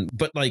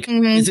 But like,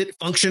 is it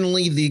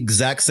functionally the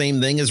exact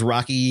same thing as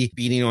Rocky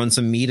beating on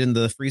some meat in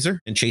the freezer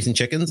and chasing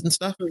chickens and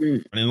stuff,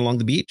 running along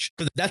the beach?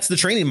 Because that's the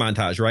training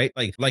montage, right?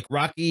 Like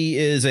Rocky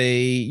is a,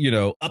 you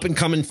know, up and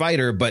coming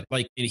fighter, but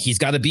like he's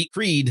got to beat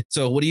Creed.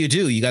 So what do?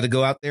 You got to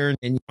go out there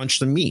and punch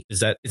some meat.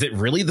 Is it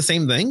really the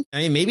same thing? I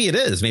mean, maybe it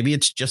is. Maybe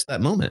it's just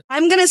that moment.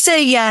 I'm going to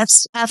say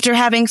yes. After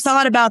having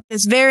thought about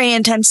this very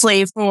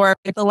intensely for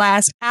the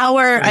last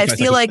hour, I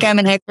feel like I'm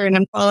an expert and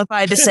I'm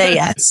qualified to say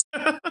yes.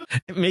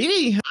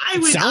 Maybe.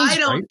 I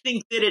don't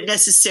think that it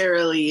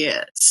necessarily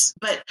is,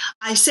 but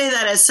I say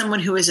that as someone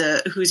who's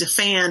a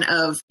fan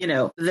of, you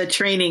know, the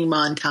training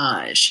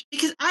montage,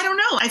 because I don't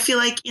know. I feel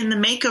like in the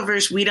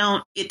makeovers,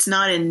 it's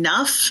not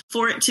enough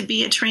for it to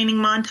be a training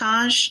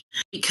montage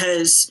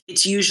because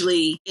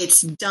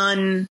it's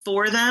done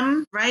for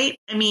them, right?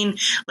 I mean,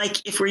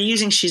 like if we're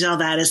using She's All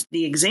That as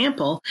the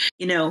example,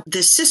 you know,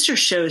 the sister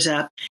shows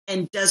up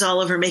and does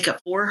all of her makeup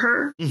for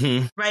her,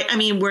 right? I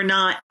mean,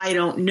 I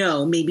don't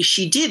know. Maybe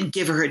she did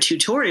give her a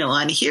tutorial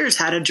on here's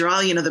how to draw,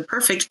 you know, the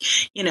perfect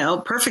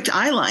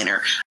eyeliner.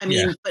 I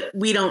mean, but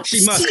we don't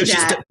see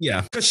that.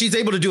 Because she's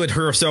able to do it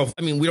herself.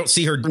 I mean, we don't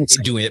see her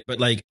doing it, but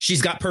like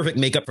she's got perfect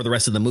makeup for the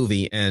rest of the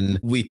movie. And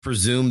we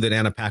presume that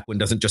Anna Paquin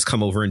doesn't just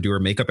come over and do her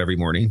makeup every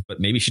morning, but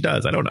maybe she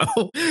does. I don't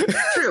know.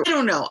 True. I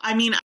don't know. I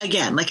mean,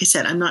 again, like I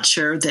said, I'm not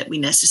sure that we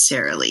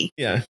necessarily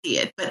see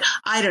it, but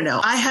I don't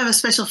know. I have a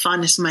special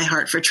fondness in my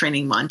heart for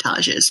training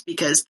montages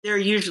because they're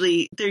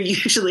usually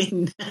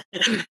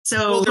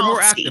so they're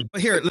more active.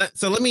 But here,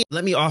 so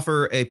let me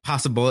offer a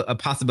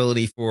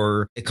possibility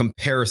for a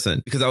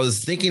comparison, because I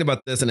was thinking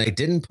about this and I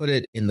didn't put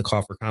it in the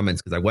call for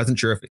comments because I wasn't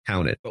sure if it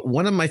counted. But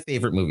one of my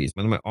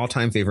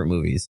all-time favorite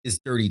movies is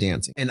Dirty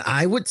Dancing. And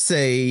I would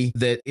say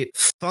that it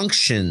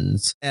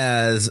functions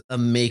as a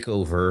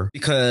makeover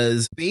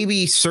because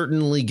Baby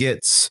certainly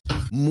gets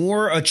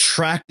more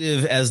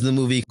attractive as the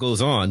movie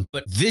goes on,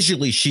 but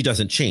visually she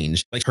doesn't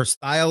change. Like her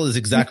style is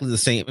exactly the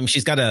same. I mean,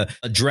 she's got a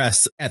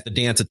dress at the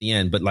dance at the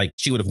end, but like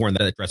she would have worn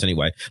that dress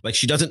anyway. Like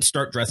she doesn't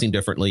start dressing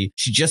differently.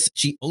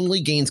 She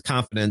only gains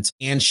confidence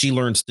and she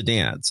learns to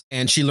dance.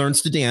 And she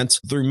learns to dance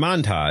through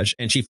montage,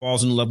 and she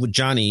falls in love with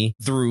Johnny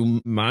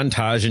through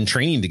montage and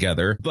training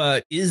together.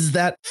 But is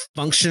that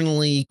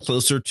functionally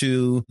closer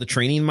to the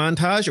training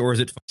montage, or is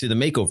it to the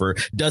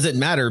makeover? Does it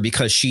matter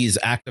because she's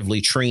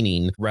actively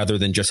training rather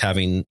than just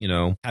having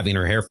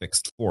her hair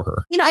fixed for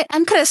her? You know,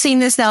 I'm kind of seeing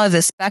this now as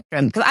a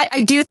spectrum, because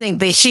I do think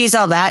that She's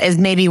All That is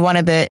maybe one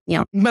of the, you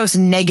know, most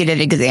negative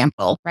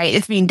example, right?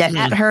 It's being dead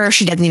at her.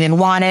 She doesn't even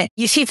want it.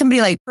 You see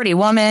somebody like Pretty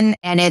Woman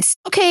and it's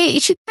okay.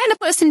 She kind of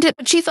puts into it,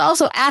 but she's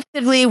also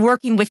actively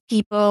working with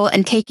people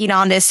and taking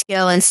on this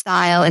skill and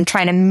style and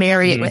trying to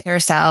marry it with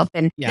herself.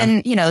 And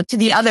then, you know, to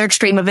the other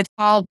extreme of it's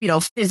all, you know,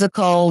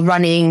 physical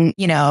running,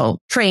 you know,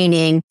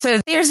 training. So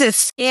there's this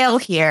scale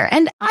here.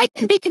 And I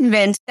can be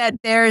convinced that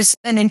there's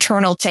an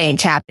internal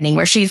change happening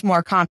where she's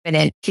more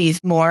confident. She's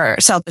more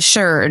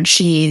self-assured.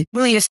 She's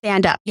willing to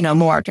stand up, you know,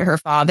 more to her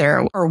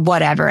father or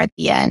whatever at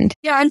the end.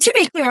 Yeah. And to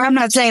be clear, I'm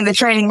not saying the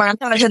training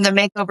montage and the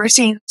makeover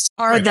scenes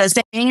are the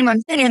same.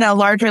 I'm saying in a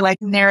larger, like,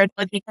 narrative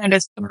kind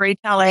of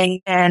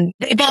storytelling, and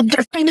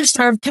they're kind of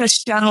serve to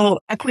show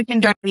a quick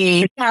and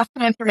dirty path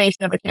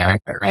transformation of a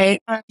character, right?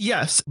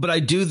 Yes, but I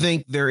do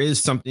think there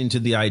is something to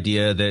the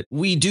idea that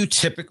we do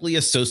typically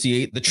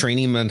associate the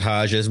training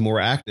montage as more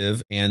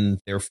active and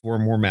therefore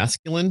more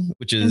masculine,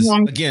 which is,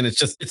 again,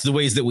 it's the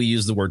ways that we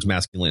use the words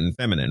masculine and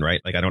feminine,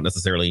 right? Like,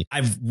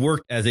 I've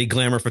worked as a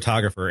glamour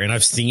photographer and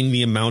I've seen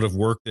the amount of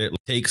work that it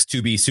takes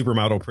to be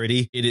supermodel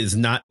pretty. It is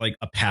not like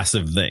a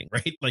passive thing,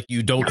 right? Like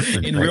you don't,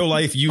 in real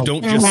life, you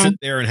don't just sit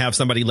there and have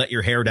somebody let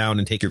your hair down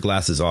and take your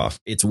glasses off.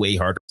 It's way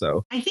harder.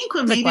 So I think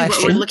what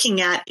we're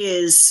looking at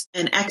is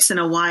an X and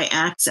a Y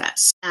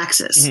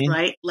axis,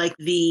 right? Like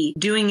the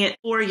doing it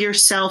for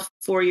yourself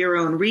for your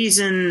own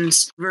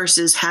reasons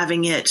versus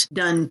having it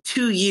done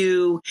to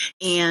you,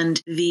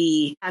 and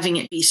the having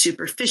it be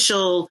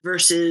superficial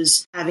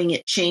versus having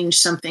it change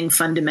something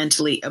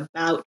fundamentally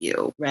about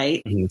you,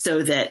 right?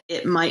 So that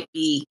it might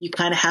be, you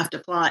kind of have to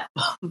plot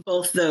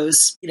both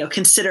those, you know,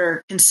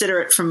 consider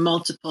it from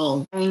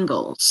multiple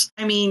angles.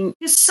 I mean,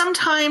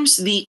 sometimes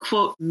the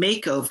quote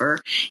makeover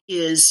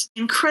is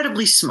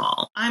incredibly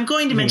small. I'm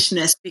going to mention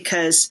this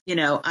because, you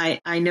know,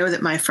 I know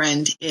that my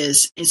friend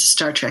is a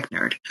Star Trek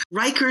nerd.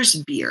 Riker's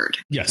beard.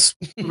 Yes.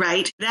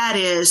 Right? That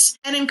is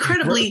an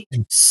incredibly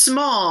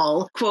small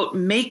full, quote,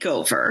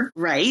 makeover,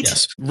 right?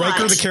 Yes.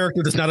 Riker, the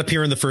character, does not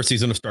appear in the first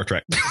season of Star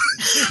Trek.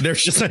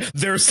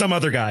 There's some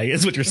other guy,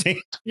 is what you're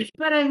saying.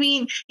 But I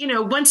mean,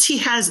 once he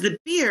has the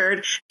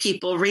beard,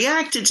 people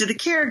reacted to the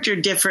character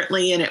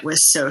differently, and it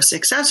was so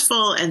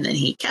successful. And then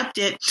he kept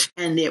it,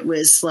 and it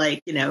was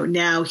like,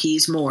 now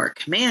he's more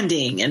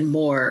commanding and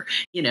more,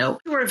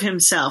 sure of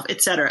himself,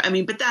 etc. I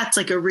mean, but that's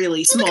like a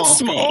really small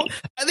thing.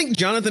 I think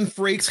Jonathan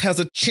Frakes has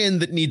a chin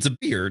that needs a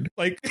beard.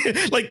 Like,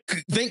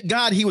 thank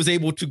God he was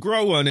able to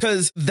grow one,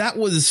 because that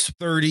was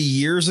 30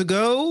 years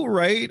ago,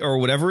 right? Or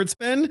whatever it's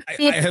been.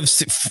 I have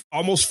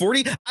almost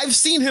 40. I've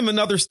seen him in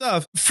other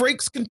stuff.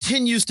 Frakes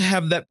continues to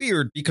have that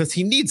beard because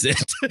he needs it.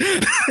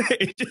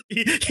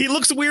 He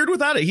looks weird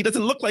without it. He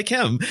doesn't look like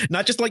him.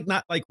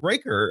 Not like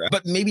Riker,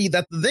 but maybe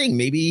that's the thing.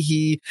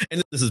 Maybe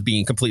and this is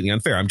being completely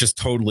unfair. I'm just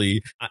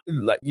totally,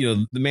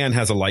 the man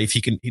has a life.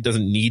 He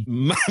doesn't need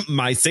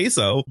my say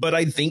so, but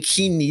I think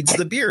he needs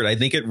the beard. I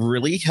think it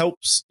really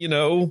helps,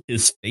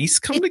 his face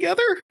come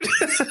together.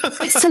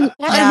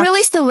 It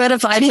really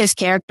solidified his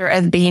character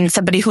as being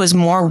somebody who was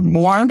more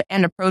warm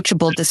and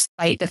approachable,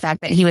 despite the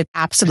fact that he was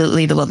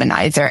absolutely the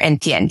womanizer in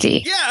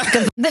TNG.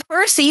 Yeah. The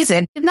first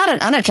season, he's not an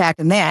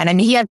unattractive man. I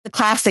mean, he has the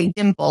classic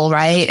dimple,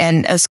 right?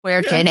 And a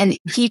square chin. And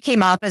he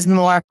came off as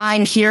more,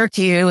 I'm here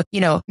to,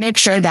 make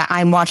sure that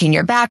I'm watching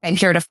your back. I'm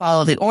here to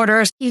follow the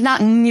orders. He's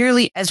not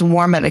nearly as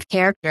warm of a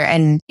character.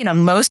 And,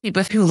 most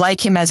people who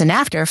like him as an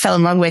actor fell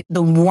in love with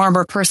the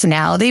warmer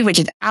personality, which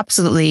is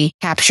absolutely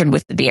captured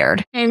with the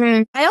beard.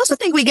 Mm-hmm. I also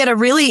think we get a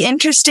really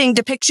interesting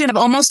depiction of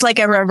almost like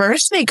a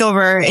reverse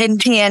makeover in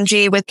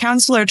TNG with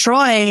Counselor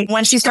Troy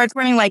when she starts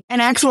wearing like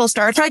an actual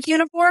Star Trek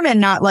uniform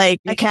and not like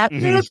a cat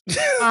suit.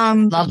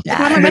 Love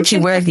that. When she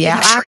wears the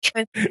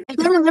actress. I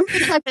remember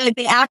that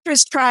the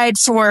actress tried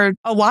for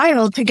a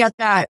while to get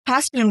that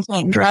costume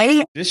changed,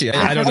 right? Did she?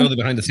 I don't know the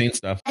behind the scenes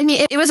stuff. I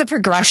mean, it was a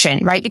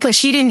progression, right? Because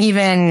she didn't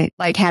even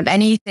have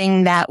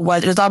anything it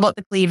was all about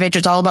the cleavage. It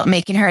was all about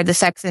making her the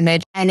sex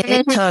image. And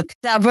it took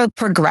several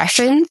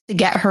progressions to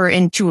get her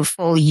into a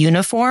full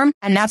uniform.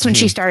 And that's when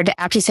she started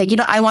to actually say,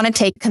 I want to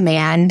take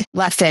command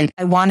lesson.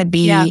 I want to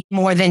be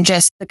more than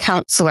just the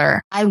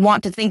counselor. I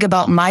want to think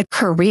about my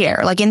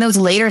career. Like in those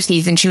later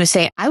seasons, she would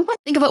say, I want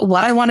to think about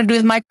what I want to do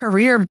with my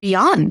career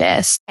beyond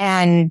this.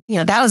 And,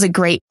 that was a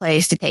great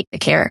place to take the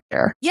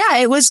character. Yeah,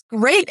 it was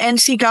great. And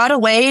she got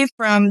away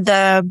from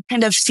the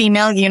kind of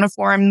female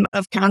uniform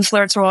of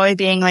Counselor Troy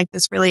being like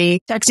this really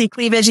sexy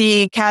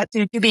cleavagey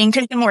catsuit to being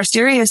taken more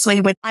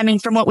seriously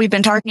from what we've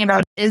been talking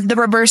about is the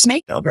reverse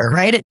makeover,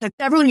 right? It took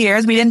several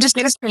years. We didn't just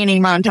get a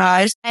training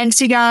montage and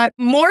she got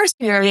more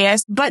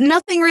serious, but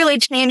nothing really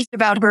changed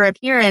about her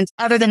appearance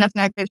other than the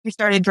fact that she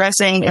started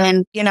dressing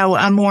in,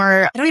 a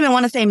more, I don't even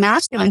want to say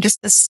masculine,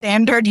 just the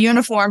standard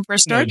uniform for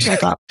Star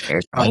Trek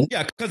officers. Right?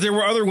 Yeah, because there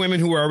were other women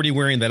who were already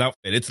wearing that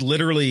outfit. It's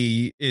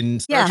literally in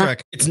Star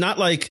Trek. It's not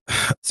like,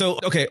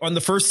 on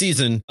the first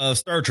season of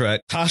Star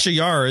Trek, Tasha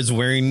Yar is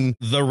wearing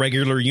the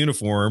regular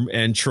uniform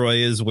and Troy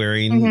is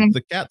wearing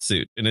the cat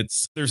suit. And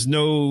is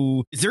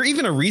there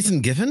even a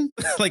reason given?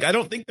 I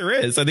don't think there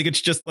is. I think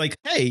it's just like,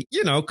 hey,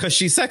 because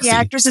she's sexy. The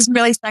actress is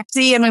really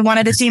sexy and we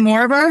wanted to see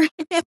more of her.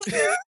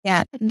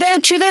 Yeah.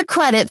 Then to their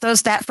credit,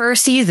 that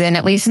first season,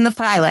 at least in the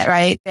pilot,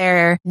 right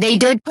there, they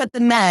did put the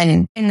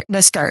men in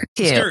the skirt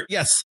too. Skirt,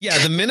 yes. Yeah.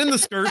 The men in the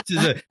skirts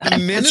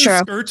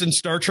skirts in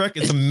Star Trek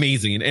is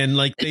amazing. And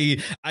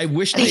I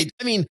wish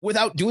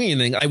without doing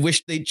anything, I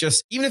wish they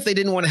just, even if they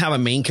didn't want to have a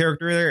main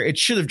character there, it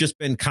should have just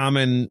been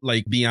common,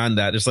 beyond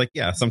that. It's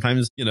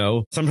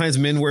sometimes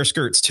men wear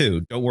skirts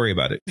too. Don't worry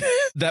about it.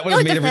 That would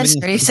have made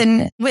everything.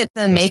 Frustration with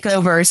the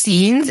makeover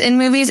scenes in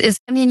movies is,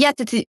 yes,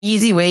 it's an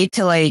easy way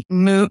to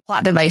move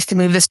plot device to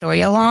move the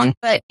story along,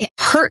 but it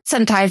hurts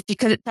sometimes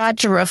because it's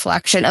such a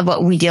reflection of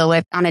what we deal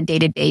with on a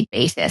day-to-day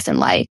basis in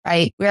life,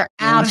 right? We're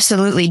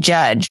absolutely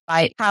judged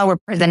by how we're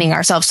presenting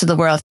ourselves to the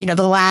world.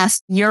 The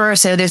last year or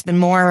so, there's been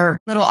more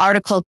little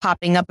articles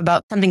popping up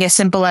about something as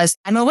simple as,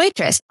 I'm a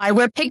waitress, I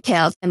wear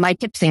pigtails and my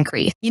tips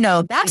increase.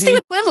 That's the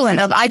equivalent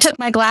of I took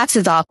my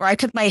glasses off or I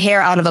took my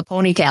hair out of a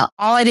ponytail.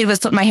 All I did was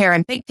put my hair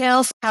in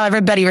pigtails, how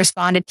everybody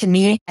responded to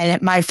me,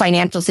 and my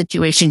financial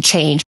situation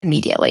changed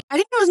immediately. I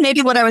think that was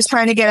maybe what I was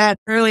trying to get at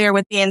earlier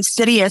with the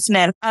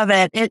insidiousness of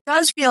it. It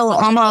does feel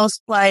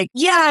almost like,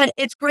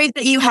 it's great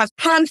that you have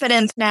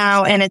confidence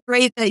now, and it's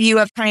great that you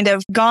have kind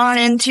of gone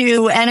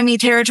into enemy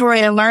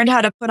territory and learned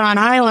how to put on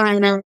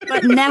eyeliner,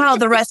 but now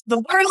the rest of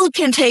the world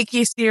can take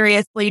you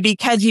seriously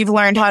because you've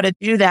learned how to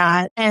do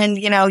that. And,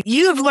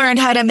 you've learned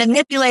how to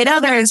manipulate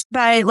others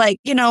by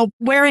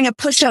wearing a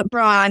push-up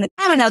bra. And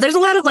I don't know, there's a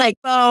lot of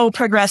faux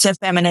progressive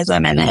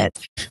feminism in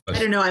it. I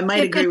don't know. I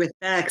might agree with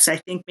Bex. I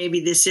think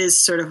maybe this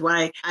is sort of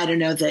why, I don't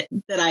know, the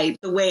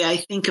way I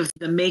think of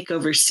the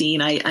makeover scene,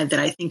 that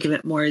I think of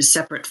it more as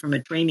separate from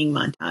a training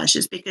montage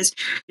is because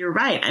you're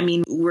right. I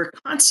mean, we're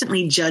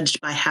constantly judged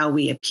by how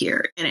we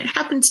appear, and it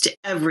happens to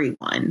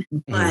everyone,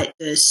 but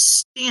the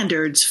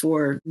standards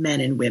for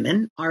men and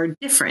women are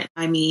different.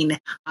 I mean,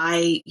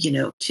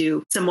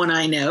 to someone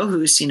I know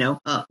who's,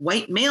 a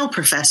white male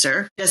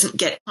professor doesn't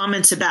get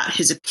comments about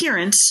his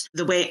appearance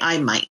the way I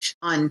might.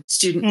 on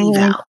student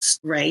evals,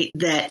 right?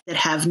 That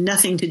have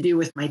nothing to do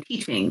with my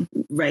teaching,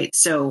 right?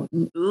 So,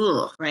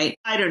 right?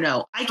 I don't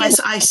know. I guess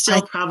I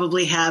still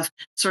probably have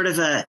sort of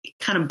it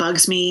kind of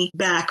bugs me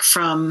back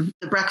from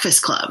The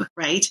Breakfast Club,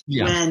 right?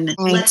 Yeah. When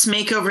let's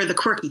make over the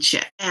quirky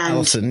chick. And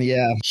Allison,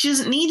 yeah. she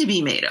doesn't need to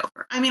be made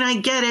over. I mean, I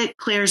get it.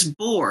 Claire's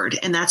bored.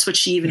 And that's what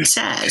she even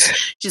says.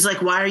 She's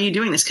like, why are you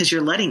doing this? Because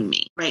you're letting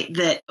me, right?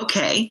 That,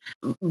 okay.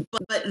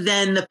 But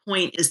then the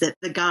point is that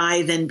the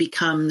guy then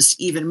becomes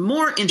even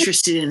more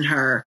interested in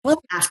her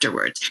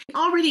afterwards. He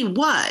already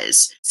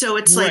was. So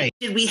it's like,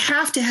 did we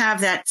have to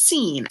have that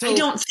scene? I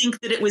don't think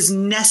that it was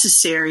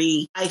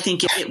necessary. I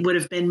think it would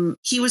have been,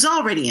 he was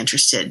already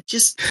interested.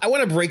 I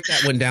want to break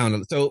that one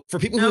down. So for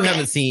people who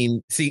haven't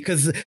seen,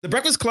 because the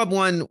Breakfast Club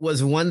one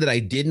was one that I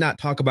did not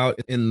talk about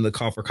in the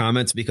call for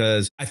comments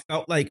because I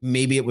felt like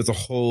maybe it was a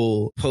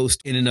whole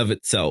post in and of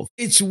itself.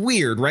 It's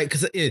weird, right?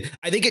 Because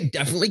I think it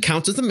definitely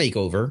counts as a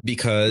makeover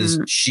because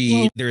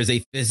there is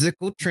a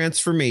physical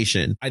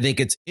transformation. I think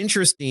it's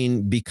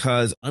interesting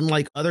because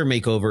unlike other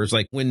makeovers,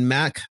 like when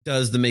Mac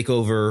does the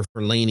makeover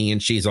for Lainey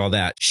and she's all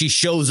that, she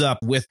shows up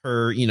with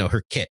her,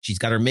 her kit. She's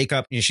got her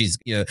makeup and she's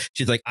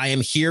like, I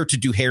am here to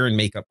do hair and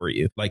makeup for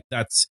you. Like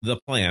that's the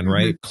plan,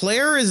 right?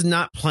 Claire is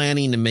not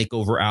planning to make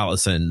over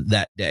Allison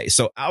that day.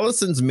 So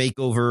Allison's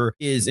makeover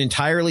is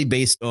entirely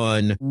based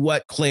on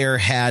what Claire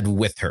had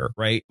with her,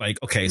 right? Like,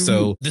 okay,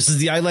 so this is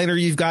the eyeliner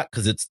you've got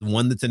because it's the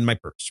one that's in my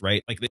purse,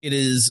 right? Like it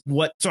is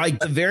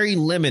very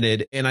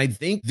limited. And I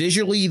think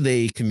visually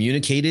they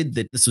communicated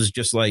that this was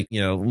just like,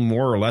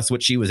 more or less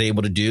what she was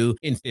able to do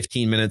in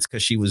 15 minutes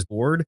because she was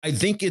bored. I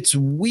think it's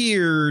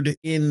weird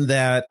in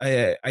that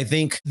I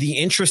think the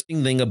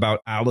interesting thing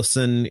about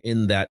Allison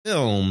in that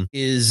film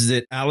is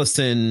that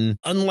Allison,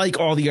 unlike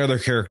all the other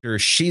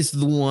characters, she's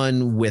the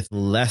one with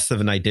less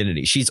of an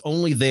identity. She's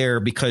only there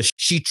because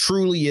she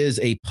truly is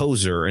a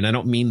poser. And I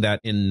don't mean that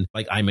in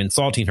like I'm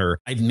insulting her.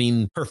 I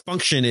mean, her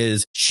function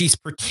is she's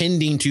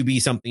pretending to be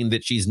something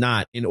that she's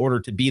not in order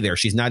to be there.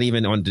 She's not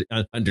even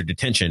under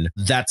detention.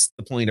 That's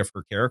the point of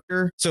her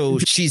character. So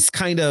she's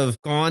kind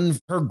of gone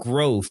her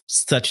growth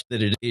such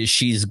that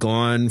she's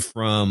gone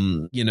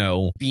from,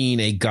 being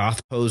a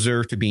goth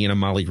poser to being a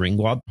Molly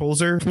Ringwald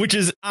poser, which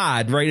is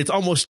odd, right? It's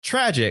almost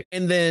tragic.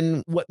 And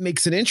then what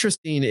makes it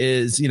interesting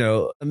is,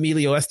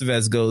 Emilio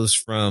Estevez goes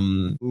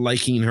from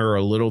liking her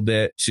a little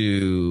bit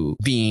to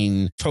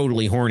being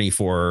totally horny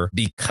for her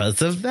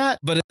because of that.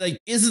 But it's like,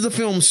 is the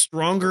film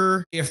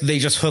stronger if they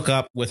just hook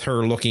up with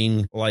her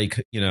looking like,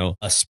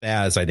 a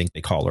spaz, I think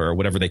they call her, or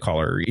whatever they call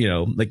her,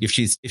 like if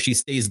she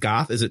stays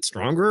goth, is it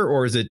stronger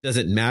or does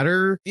it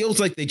matter? Feels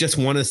like they just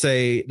want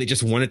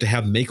it to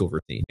have makeover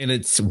theme. And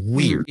it's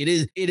weird. It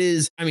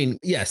is. I mean,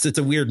 yes, it's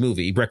a weird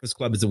movie. Breakfast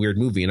Club is a weird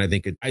movie. And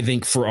I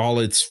think for all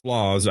its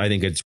flaws, I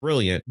think it's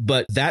brilliant.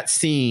 But that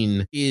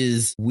scene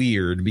is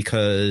weird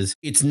because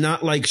it's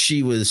not like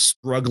she was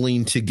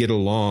struggling to get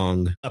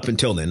along up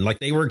until then. Like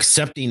they were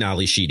accepting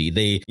Ali Sheedy.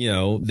 They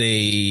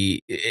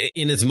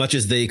in as much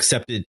as they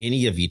accepted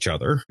any of each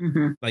other,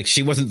 like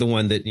she wasn't the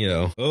one that,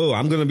 oh,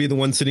 I'm going to be the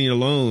one sitting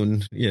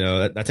alone.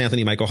 That's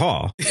Anthony Michael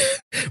Hall.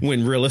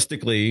 When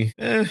realistically,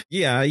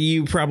 yeah,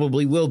 you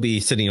probably will be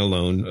sitting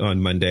alone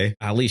on Monday.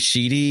 Ali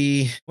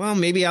Sheedy, well,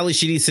 maybe Ali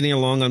Sheedy's sitting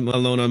alone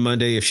on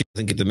Monday if she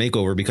doesn't get the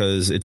makeover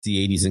because it's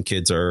the 80s and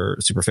kids are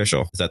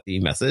superficial. Is that the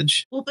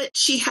message? Well, but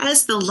she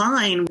has the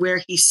line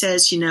where he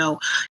says, that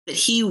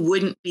he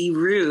wouldn't be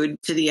rude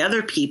to the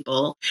other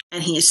people.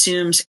 And he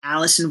assumes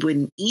Allison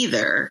wouldn't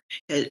either,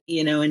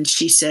 and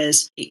she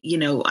says,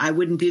 I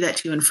wouldn't do that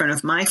to you in front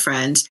of my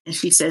friends. And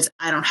she says,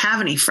 I don't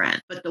have any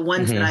friends, but the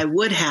ones that I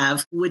would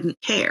have wouldn't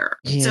care.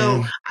 Yeah.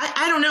 So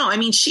I don't know. I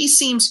mean, she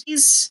seems,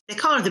 they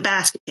call her the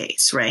basket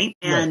case, right?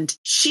 And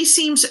she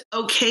seems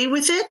okay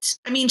with it.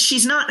 I mean,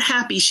 she's not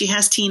happy. She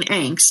has teen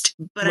angst,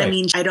 but I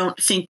mean, I don't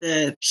think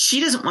she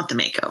doesn't want the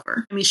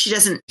makeover. I mean, she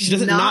doesn't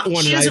not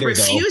want it either,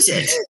 refuse though.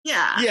 It.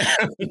 Yeah.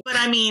 But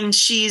I mean,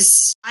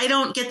 I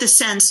don't get the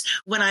sense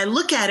when I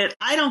look at it,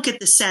 I don't get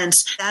the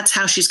sense that's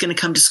how she's going to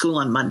come to school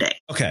on Monday.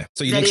 Okay.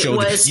 So you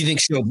think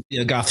she'll be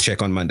a goth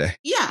chick on Monday?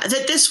 Yeah.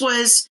 That this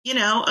was,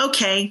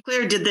 okay,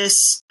 Claire did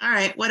this. All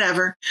right,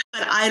 whatever.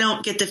 But I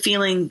don't get the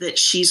feeling that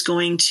she's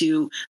going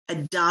to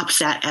adopt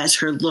that as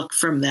her look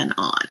from then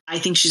on. I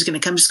think she's going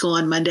to come to school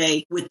on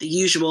Monday with the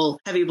usual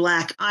heavy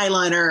black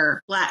eyeliner,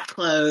 black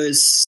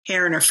clothes,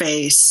 hair in her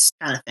face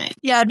kind of thing.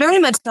 Yeah, it very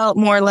much felt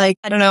more like,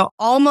 I don't know,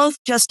 almost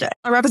just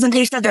a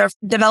representation of their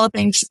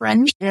developing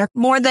friendship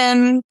more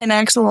than an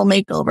actual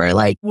makeover.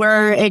 Like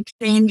we're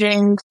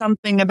exchanging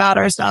something about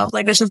ourselves.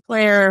 Like this is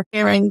Claire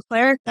sharing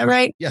Claire, is that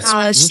right?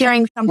 Yes.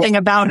 Sharing something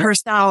about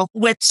herself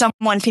with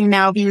someone who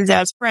now views use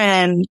as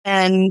friends.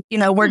 And,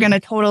 we're going to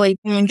totally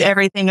change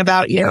everything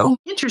about you.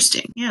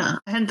 Interesting. Yeah.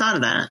 I hadn't thought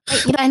of that.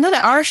 I know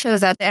there are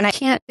shows out there, and I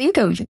can't think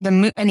of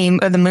any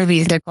of the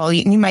movies they're called.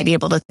 You might be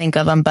able to think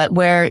of them, but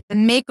where the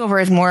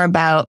makeover is more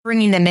about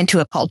bringing them into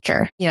a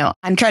culture.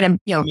 I'm trying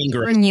to,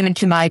 bring you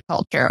into my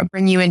culture,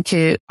 bring you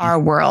into our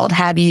world,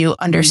 have you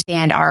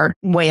understand our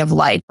way of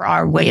life, or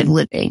our way of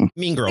living.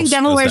 Mean Girls. I think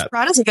Devil Wears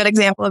Prada is a good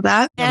example of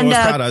that. And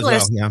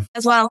Clueless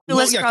as well.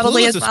 Clueless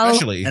probably Clueless as well.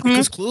 Especially,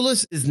 because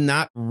Clueless is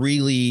not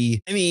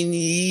really,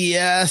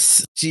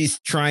 yes, she's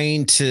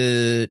trying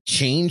to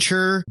change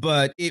her,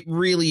 but it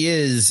really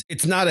is,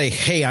 it's not a,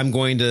 hey, I'm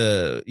going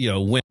to,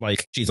 win,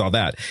 like she's all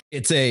that.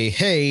 It's a,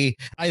 hey,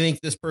 I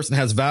think this person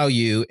has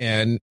value,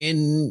 and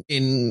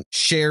in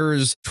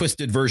Cher's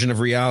twisted version of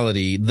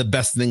reality, the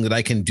best thing that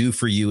I can do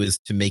for you is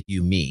to make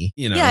you me,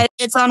 Yeah,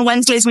 it's On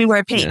Wednesdays We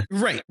Wear Pink.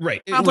 Yeah.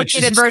 Right.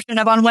 Complicated version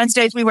of On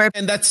Wednesdays We Wear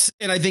Pink.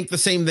 And I think the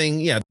same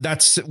thing,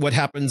 that's what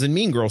happens in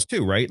Mean Girls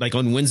too, right? Like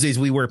On Wednesdays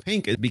We Wear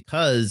Pink, is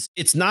because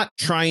it's not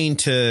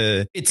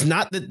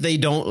that they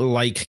don't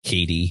like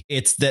Katie.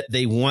 It's that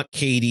they want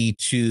Katie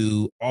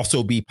to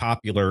also be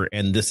popular,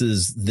 and this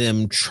is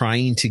them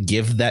trying to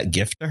give that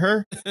gift to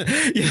her.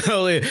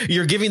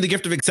 You're giving the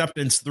gift of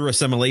acceptance through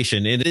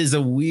assimilation. It is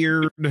a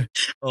weird,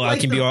 I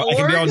can be all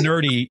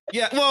nerdy.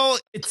 Yeah, well,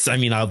 do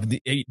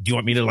you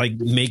want me to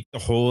make the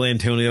whole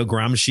Antonio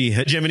Gramsci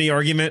hegemony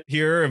argument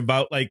here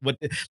about what,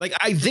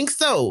 I think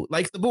so,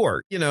 like the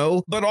Borg,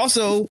 but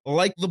also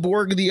like the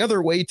Borg the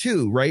other way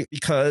too, right?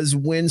 Because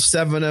when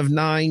Seven of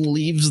Nine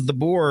leaves the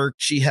Borg,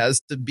 she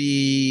has to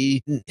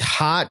be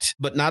hot,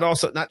 but not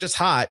just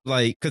hot,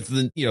 because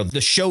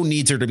the show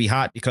needs her to be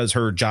hot because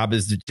her job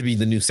is to be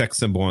the new sex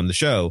symbol on the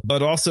show,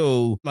 but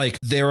also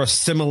they're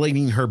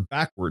assimilating her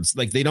backwards.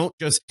 They don't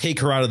just take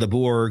her out of the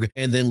Borg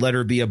and then let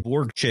her be a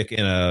Borg chick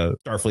in a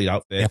Starfleet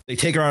outfit. Yeah. They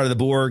take her out of the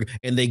Borg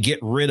and they get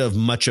rid of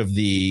much of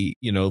the,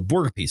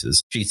 Borg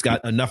pieces. She's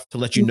got enough to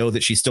let you know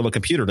that she's still a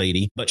computer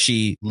lady, but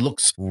she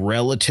looks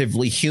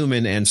relatively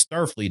human and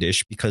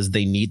Starfleetish because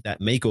they need that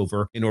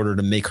makeover in order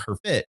to make her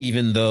fit,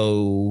 even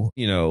though,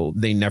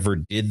 they never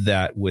did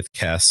that with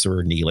Kess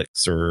or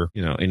Neelix or,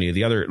 any of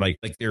the other,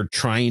 they're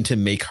trying to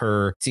make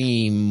her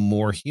seem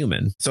more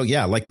human. So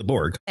yeah, like the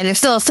Borg. And it's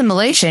still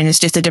assimilation. It's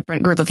just a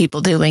different group of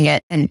people doing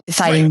it and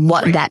deciding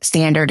what that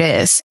standard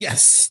is.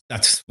 Yes.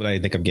 That's what I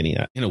think I'm getting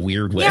at in a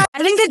weird way. Yeah,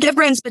 I think the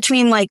difference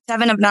between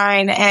Seven of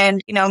Nine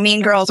and,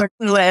 Mean Girls or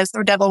Clueless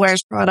or Devil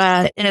Wears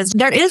Prada is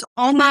there is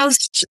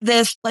almost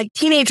this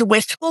teenage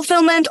wish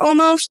fulfillment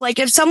almost.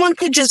 If someone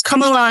could just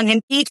come along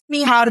and teach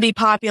me how to be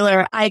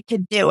popular, I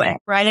could do it,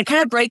 right? It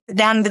kind of breaks it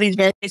down into these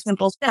very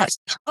simple steps.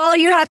 All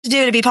you have to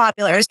do to be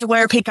popular is to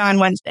wear pink on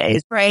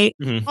Wednesdays, right?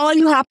 Mm-hmm. All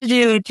you have to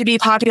do to be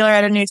popular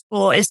at a new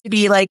school is to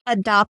be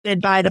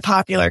adopted by the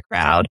popular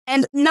crowd.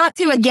 And not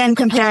to again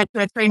compare it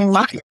to a training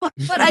model,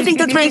 but I think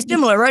that's very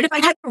similar, right? If I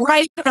had the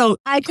right coach,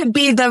 I could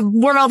be the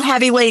world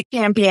heavyweight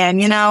champion,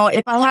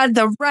 If I had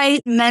the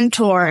right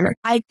mentor,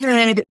 I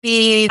could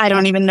be, I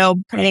don't even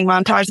know training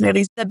montage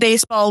movies, the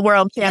baseball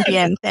world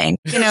champion thing,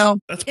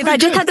 If I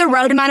just had the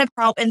right amount of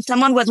help and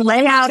someone would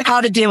lay out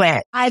how to do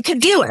it, I could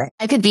do it.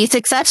 I could be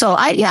successful.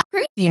 Agree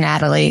with you,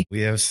 Natalie.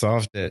 We have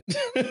solved it.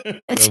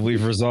 So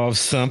we've resolved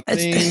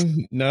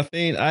something,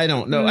 nothing. I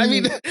don't know. I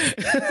mean,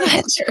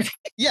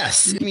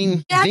 yes.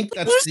 I think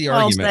that's the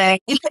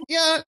argument.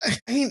 Yeah.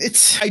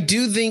 I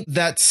do think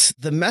that's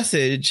the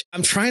message.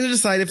 I'm trying to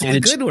decide if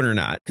it's a good one or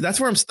not. That's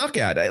where I'm stuck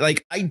at.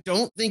 I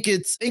don't think I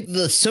think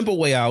the simple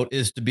way out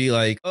is to be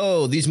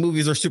oh, these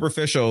movies are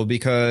superficial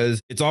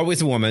because it's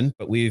always a woman,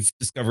 but we've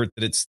discovered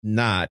that it's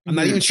not. I'm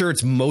not even sure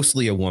it's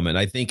mostly a woman.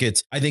 I think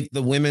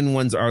the women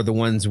ones are the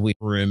ones we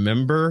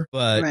remember,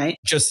 but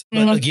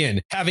but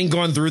again, having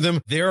gone through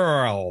them, there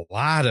are a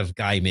lot of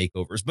guy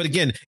makeovers. But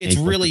again, it's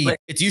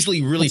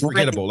usually really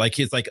forgettable.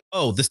 It's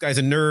oh, this guy's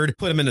a nerd,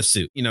 put him in a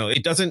suit.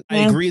 It doesn't, I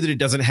agree that it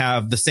doesn't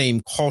have the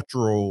same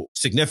cultural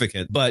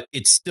significance, but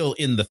it's still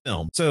in the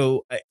film.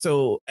 So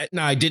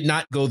now I did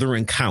not go through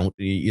and count,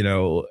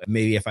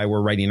 maybe if I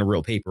were writing a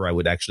real paper, I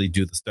would actually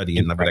do the study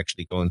and I would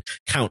actually go and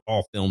count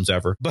all films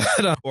ever, but,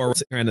 or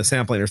kind of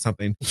sampling or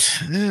something.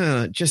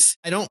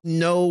 I don't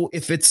know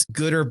if it's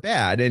good or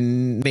bad.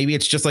 And maybe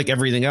it's just like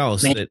everything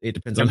else. It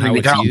depends on how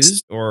it's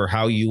used or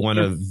how you want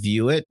to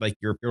view it,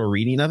 your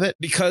reading of it,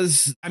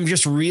 because I'm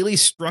just really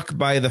struck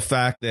by the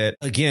fact that,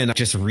 again, I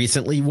just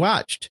recently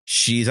watched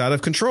She's Out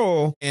of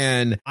Control.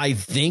 And I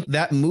think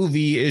that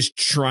movie is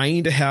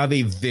trying to have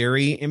a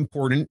very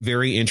important,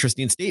 very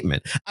interesting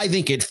statement. I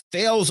think it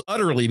fails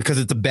utterly because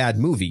it's a bad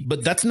movie,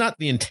 but that's not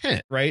the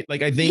intent, right?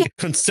 I think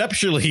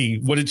conceptually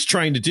what it's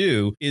trying to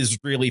do is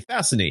really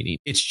fascinating.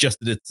 It's just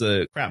that it's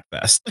a crap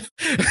fest.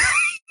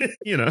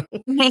 you know.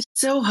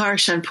 So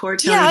harsh on poor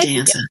Tony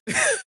Danza.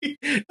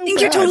 I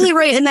think you're totally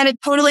right, and that it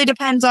totally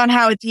depends on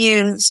how it's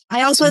used.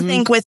 I also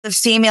think with the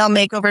female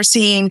makeover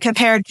scene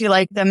compared to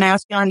like the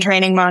masculine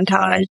training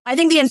montage, I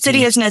think the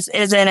insidiousness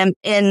is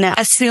in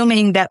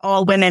assuming that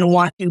all women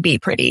want to be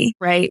pretty,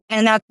 right?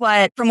 And that's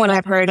what, from what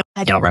I've heard,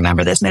 I don't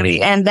remember this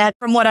movie, and that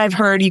from what I've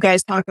heard, you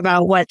guys talk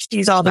about what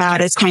she's all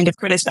about is kind of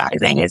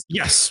criticizing. Is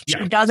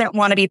she doesn't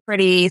want to be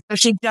pretty, so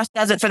she just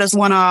does it for this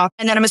one-off,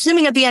 and then I'm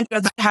assuming at the end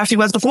goes back to how she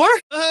was before.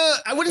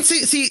 I wouldn't say.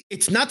 See,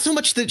 it's not so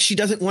much that she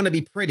doesn't want to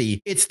be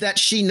pretty; it's that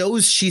she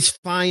knows she's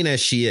fine as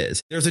she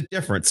is. There's a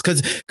difference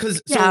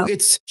because so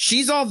it's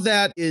she's all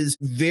that is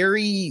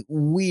very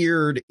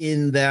weird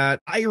in that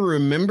I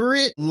remember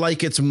it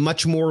like it's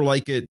much more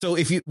like it. So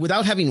if you,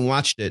 without having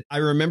watched it, I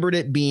remembered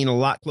it being a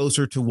lot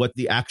closer to what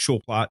the actual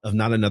plot of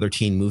Not Another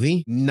Teen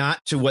Movie, not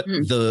to what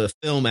the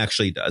film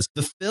actually does.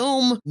 The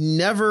film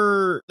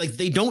never, like,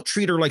 they don't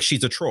treat her like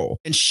she's a troll,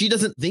 and she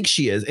doesn't think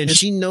she is, and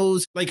she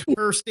knows, like,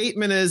 her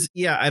statement is,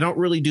 yeah, I don't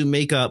really do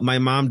makeup. My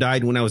mom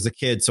died when I was a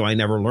kid, so I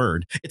never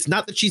learned. It's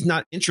not that she's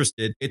not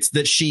interested. It's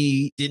that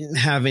she didn't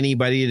have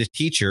anybody to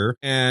teach her,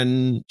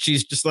 and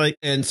she's just like,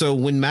 and so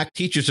when Mac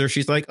teaches her,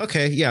 she's like,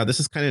 okay, yeah, this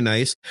is kind of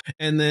nice.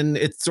 And then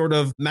it's sort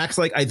of, Mac's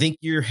like, I think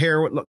your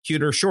hair would look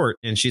cuter short.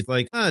 And she's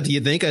like, do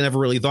you think? I never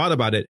really thought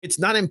about it. It's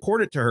not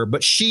important to her,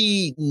 but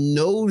she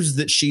knows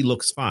that she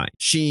looks fine.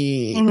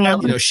 She, you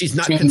know, she's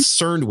not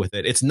concerned with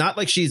it. It's not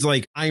like she's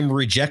like, I'm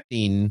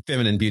rejecting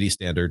feminine beauty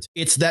standards.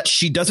 It's that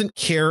she doesn't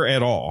care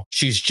at all.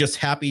 She's just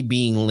happy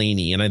being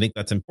Lainey. And I think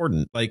that's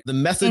important. Like, the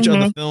message of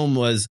the film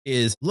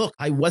is, look,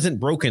 I wasn't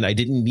broken. I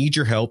didn't need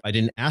your help. I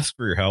didn't ask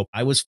for your help.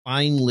 I was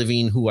fine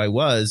living who I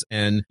was.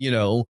 And, you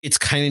know, it's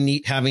kind of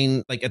neat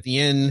having, like, at the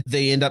end,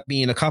 they end up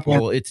being a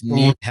couple. It's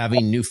neat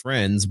having new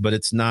friends, but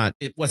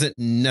it wasn't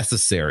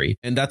necessary.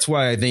 And that's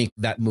why I think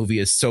that movie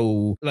is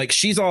so, like,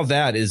 She's All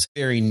That is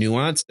very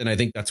nuanced. And I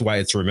think that's why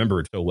it's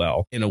remembered so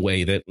well in a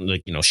way that,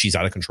 like, you know, She's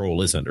Out of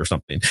Control isn't, or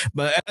something.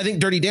 But I think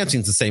Dirty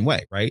Dancing's the same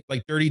way, right?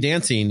 Like, Dirty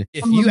Dancing,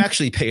 if you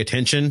actually pay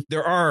attention,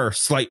 there are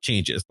slight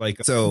changes.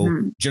 Like,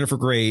 so Jennifer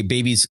Grey,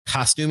 Baby's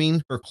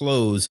costuming, her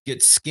clothes get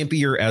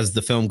skimpier as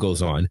the film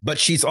goes on, but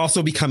she's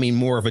also becoming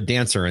more of a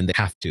dancer, and they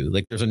have to,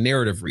 like, there's a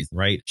narrative reason,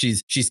 right?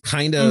 She's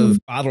kind of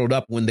bottled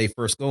up when they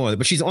first go on,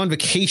 but she's on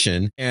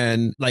vacation,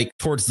 and like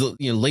towards the,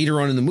 you know,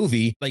 later on in the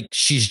movie, like,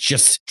 she's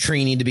just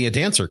training to be a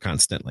dancer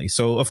constantly.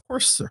 So of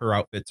course her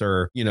outfits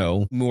are, you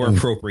know, more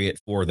appropriate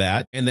for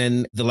that. And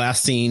then the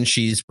last scene,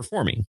 she's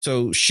performing,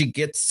 so she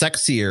gets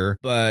sexier,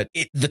 but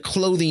the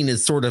clothing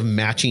is sort of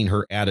matching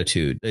her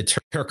attitude. It's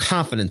her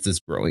confidence is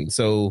growing.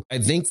 So I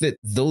think that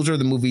those are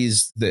the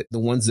movies that the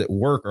ones that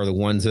work are the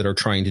ones that are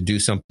trying to do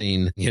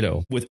something, you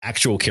know, with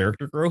actual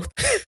character growth,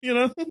 you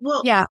know?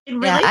 Well, in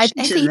relation I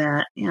to think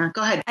that,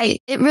 go ahead.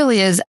 It really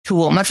is a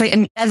tool, much like,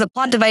 and as a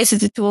plot device,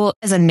 it's a tool.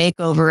 As a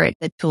makeover, it's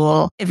a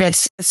tool. If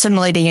it's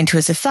assimilating into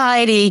a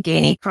society,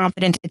 gaining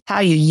confidence, it's how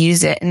you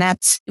use it. And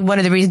that's one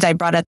of the reasons I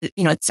brought up,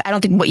 you know, it's, I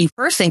don't think what you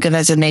first think of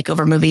as a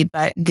makeover movie,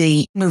 but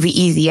the movie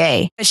Easy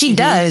A. But she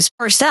does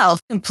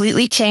herself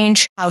completely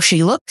change how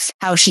she looks,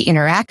 how she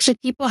interacts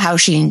with people, how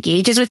she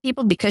engages with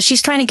people, because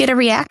she's trying to get a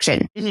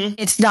reaction.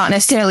 It's not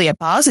necessarily a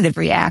positive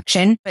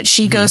reaction, but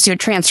she goes through a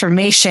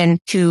transformation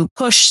to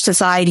push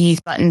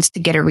society's buttons to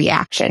get a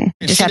reaction.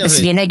 It just happens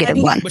to be a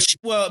negative one.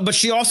 But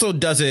she also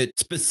does it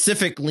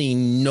specifically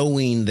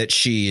knowing that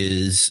she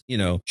is, you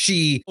know,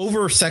 she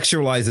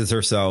over-sexualizes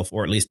herself,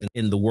 or at least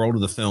in the world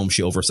of the film,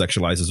 she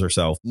over-sexualizes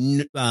herself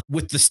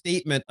with the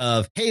statement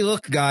of, hey,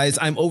 look, guys,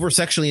 I'm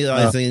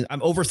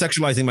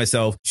over-sexualizing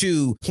myself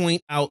to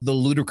point out the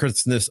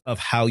ludicrousness of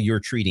how you're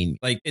treating me.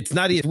 Like, it's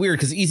not even weird,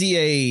 because Easy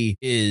A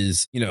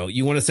is, you know,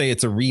 you want to say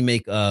it's a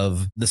remake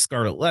of The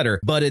Scarlet Letter,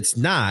 but it's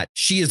not.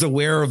 She is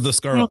aware of The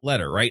Scarlet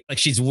Letter, right? Like,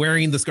 she's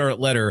wearing The Scarlet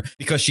Letter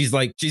because she's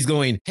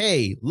going,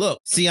 hey, look,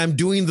 see, I'm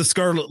doing the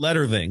Scarlet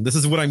Letter thing. This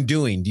is what I'm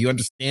doing. Do you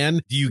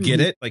understand? Do you get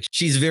it? Like,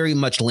 she's very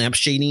much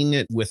lampshading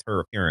it with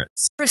her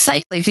appearance.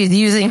 Precisely. She's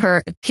using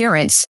her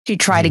appearance to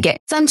try to get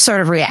some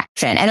sort of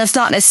reaction. And it's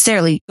not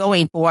necessarily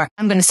going for,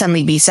 I'm going to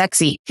suddenly be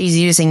sexy. She's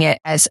using it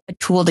as a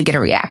tool to get a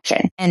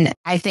reaction. And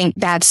I think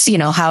that's, you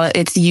know, how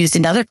it's used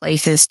in other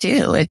places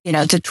too.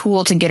 It's a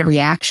tool to get a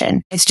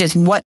reaction. It's just,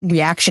 what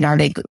reaction are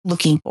they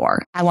looking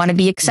for? I want to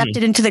be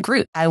accepted into the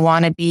group. I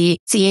want to be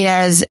seen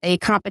as a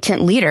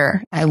competent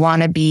leader. I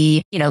want to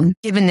be, you know,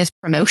 given this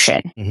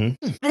promotion. I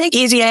think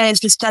Easy A is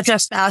just such a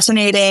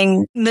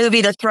fascinating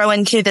movie to throw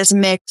into this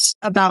mix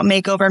about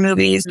makeover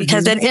movies,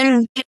 because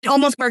it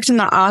almost works in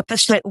the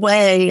opposite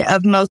way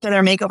of most of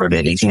their makeover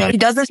movies. You know, he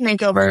does this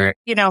makeover,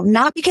 you know,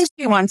 not because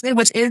she wants it,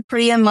 which is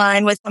pretty in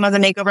line with some of the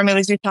makeover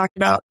movies we've talked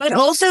about, but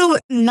also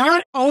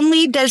not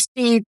only does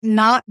she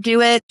not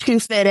do it to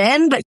fit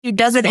in, but she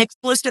does it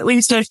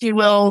explicitly so she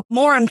will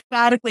more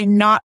emphatically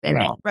not fit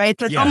in, right?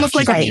 So it's almost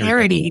like a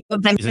parody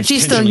of them. But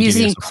she's still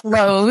using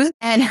clothes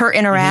and her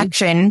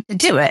interaction to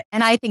do it.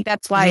 And I think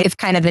that's why it's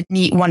kind of a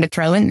neat one to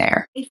throw in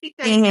there. I think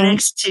that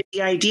connects to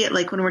the idea,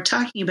 like when we're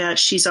talking about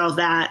She's All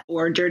That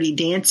or Dirty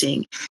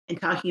Dancing, and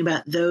talking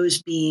about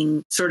those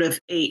being sort of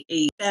a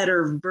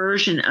better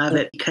version of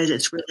it because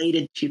it's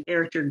related to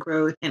character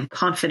growth and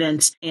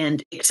confidence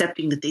and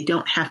accepting that they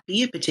don't have to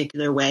be a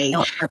particular way.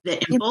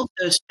 That in both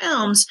those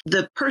films,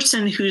 the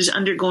person who's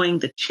undergoing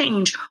the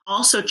change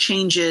also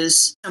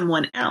changes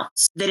someone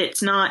else. That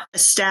it's not a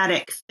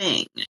static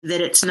thing.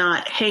 That it's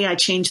not, hey, I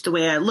changed the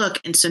way I look,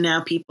 and so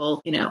now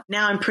people,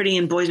 now I'm pretty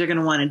and boys are going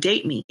to want to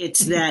date me.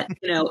 It's that,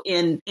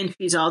 in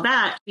She's All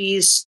That,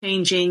 she's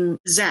changing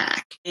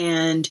Zach,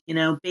 and,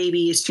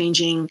 Baby is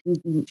changing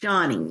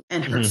Johnny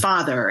and her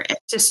father and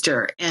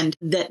sister, and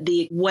that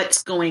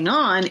what's going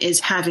on is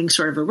having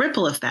sort of a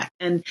ripple effect.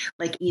 And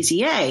like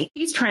Easy A,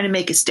 he's trying to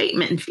make a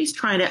statement, and she's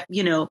trying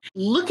to,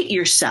 look at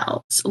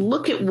yourselves,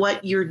 look at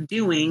what you're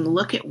doing,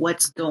 look at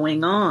what's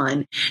going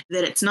on,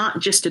 that it's not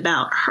just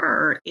about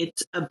her,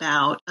 it's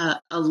about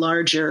a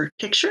larger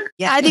picture.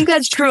 Yeah, I think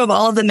that's true of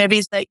all of the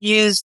movies that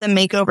use the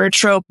makeover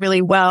trope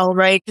really well,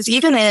 right? Because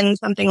even in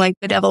something like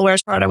The Devil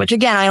Wears Prada, which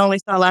again, I only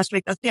saw last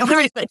week, that's the only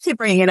reason I keep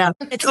bringing it up.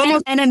 It's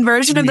almost an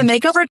inversion of the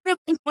makeover trope.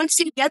 And once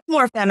she gets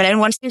more feminine,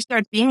 once she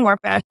starts being more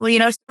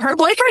fashionable, her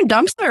boyfriend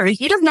dumps her.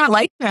 He does not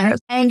like her.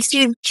 And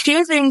she's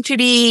choosing to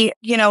be,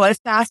 a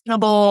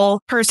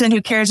fashionable person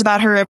who cares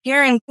about her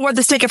appearance for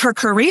the sake of her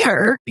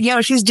career.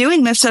 She's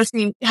doing this so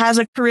she has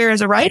a career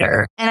as a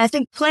writer. And I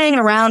think playing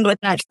around with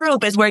that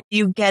trope is where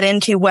you get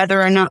into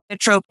whether or not the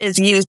trope is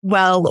used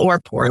well or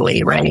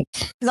poorly, right?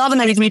 Because all the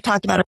movies we've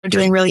talked about are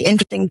doing really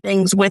interesting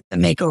things with the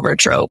makeover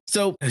trope.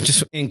 So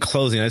just in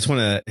closing, I just want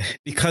to,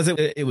 because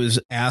it was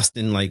asked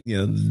in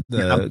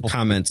the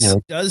comments,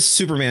 does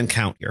Superman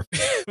count here?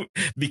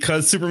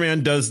 Because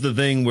Superman does the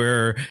thing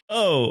where,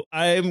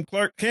 I'm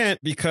Clark Kent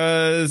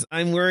because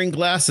I'm wearing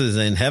glasses,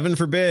 and heaven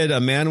forbid a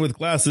man with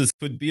glasses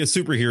could be a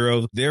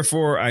superhero.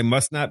 Therefore, I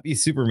must not be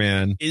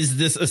Superman. Is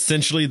this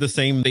essentially the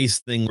same base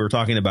thing we're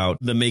talking about?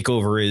 The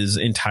makeover is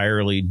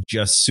entirely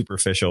just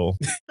superficial.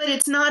 But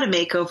it's not a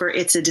makeover.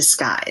 It's a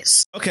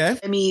disguise. Okay.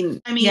 I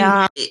mean,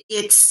 yeah.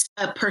 It's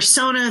a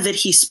persona that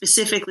he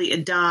specifically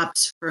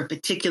adopts for a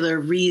particular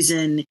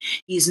reason.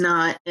 He's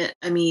not,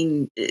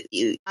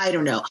 I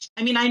don't know.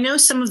 I know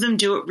some of them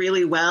do it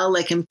really well.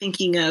 Like I'm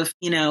thinking of,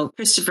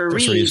 Christopher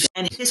Reeve,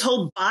 and his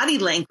whole body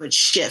language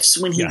shifts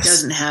when he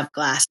doesn't have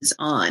glasses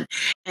on.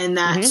 And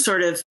that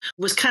sort of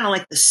was kind of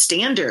like the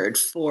standard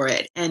for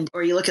it.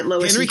 Or you look at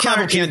Lois Henry and Clark,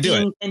 Cavill can't do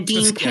it. And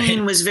Dean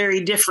Cain was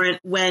very different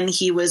when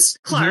he was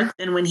Clark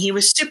than when he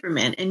was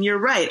Superman. And you're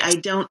right.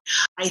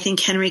 I think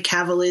Henry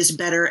Cavill is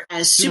better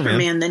as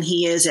Superman than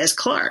he is as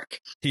Clark.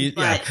 And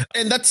I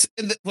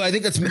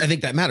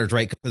think that matters,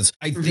 right? Because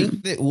I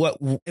think that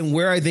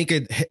where I think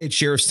it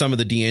shares some of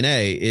the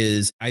DNA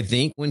is, I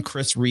think when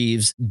Chris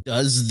Reeves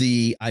does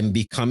the I'm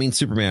becoming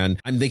Superman,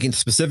 I'm thinking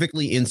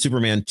specifically in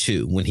Superman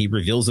 2, when he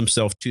reveals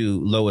himself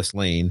to Lois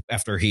Lane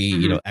after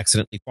he,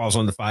 accidentally falls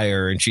on the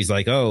fire, and she's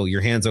like, oh,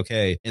 your hand's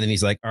okay. And then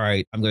he's like, all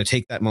right, I'm going to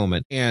take that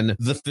moment. And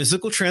the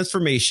physical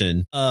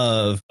transformation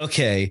of,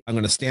 okay, I'm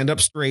going to stand up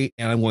straight,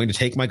 and I'm going to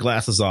take my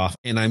glasses off,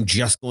 and I'm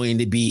just going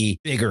to be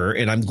bigger,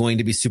 and I'm going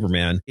to be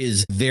Superman,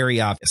 is very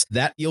obvious.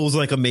 That feels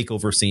like a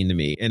makeover scene to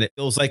me. And it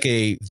feels like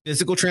a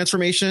physical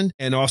transformation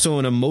and also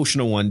an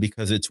emotional one,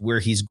 because it's where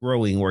he's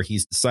growing, where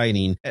he's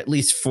deciding, at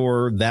least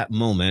for that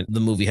moment, the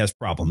movie has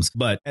problems,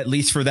 but at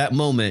least for that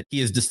moment,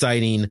 he is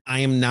deciding, I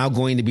am now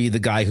going to be the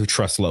guy who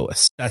trusts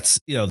Lois. That's,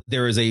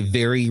 there is a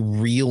very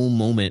real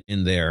moment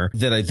in there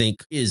that I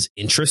think is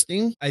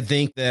interesting. I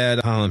think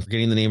that, I'm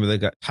forgetting the name of the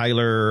guy,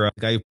 Tyler,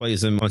 the guy who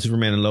plays him on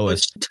Superman and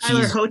Lois.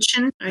 Tyler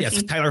Hoechlin?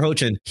 Yes, Tyler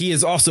Hoechlin. He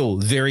is also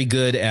very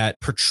good at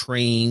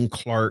portraying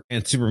Clark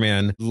and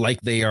Superman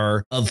like they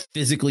are of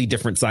physically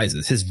different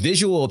sizes. His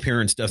visual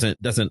appearance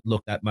doesn't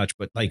look that much,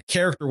 but like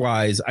character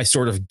wise, I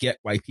sort of get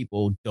why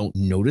people don't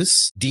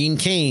notice. Dean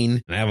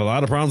Cain, and I have a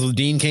lot of problems with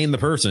Dean Cain, the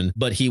person,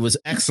 but he was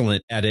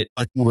excellent at it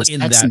in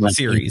that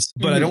series.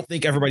 But I don't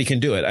think everybody can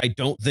do it. I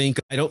don't think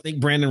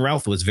Brandon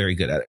Routh was very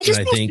good at it.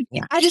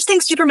 I just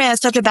think Superman is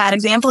such a bad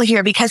example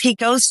here because he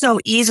goes so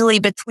easily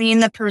between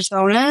the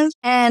personas.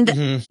 And,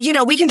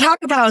 we can talk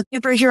about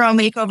superhero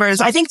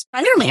makeovers. I think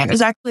Spider-Man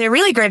is actually a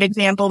really great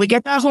example. We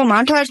get that whole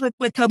montage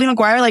with Tobey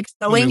Maguire, like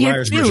sewing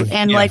his suit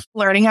and like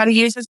learning how to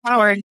use his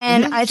power.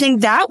 And I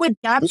think that's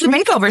the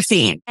makeover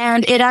scene.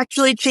 And it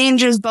actually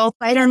changes both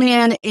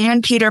Spider-Man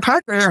and Peter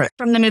Parker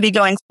from the movie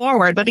going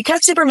forward. But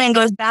because Superman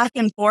goes back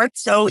and forth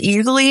so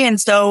easily and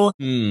so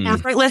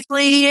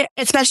effortlessly,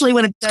 especially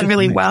when it's done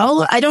really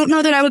well, I don't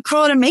know that I would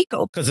call it a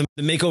makeover. Because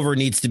the makeover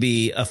needs to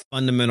be a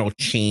fundamental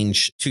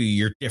change to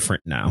you're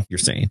different now, you're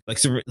saying.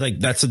 Like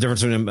that's the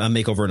difference between a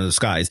makeover and a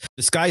disguise.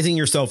 Disguising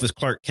yourself as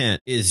Clark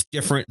Kent is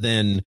different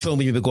than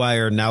Tobey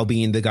Maguire now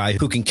being the guy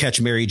who can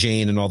catch Mary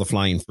Jane and all the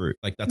flying low-hanging fruit.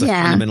 Like that's a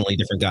fundamentally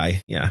different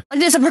guy. Yeah.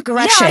 There's a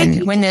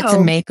progression when it's a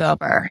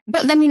makeover.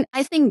 But I mean,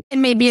 I think it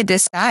may be a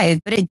disguise,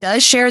 but it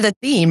does share the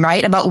theme,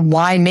 right? About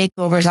why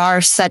makeovers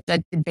are such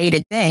a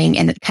debated thing,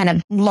 and the kind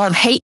of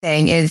love-hate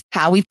thing is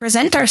how we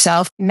present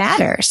ourselves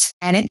matters,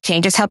 and it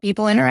changes how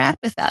people interact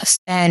with us.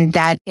 And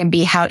that can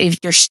be how, if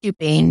you're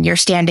stooping, you're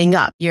standing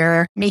up,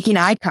 you're making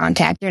eye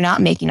contact, you're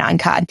not making eye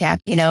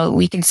contact. You know,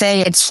 we can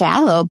say it's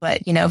shallow,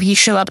 but you know, if you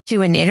show up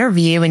to an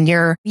interview and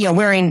you're, you know,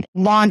 wearing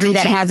laundry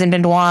that hasn't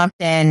been washed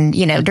and,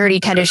 you know, dirty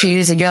tennis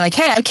shoes, and you're like,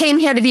 hey, I came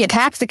here to be a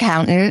tax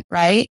accountant,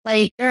 right?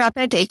 Like, they're not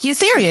going to take you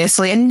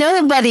seriously. And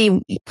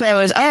nobody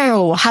goes,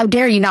 oh, how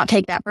dare you not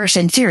take that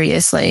person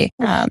seriously?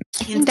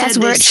 That's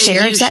where it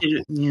shares that.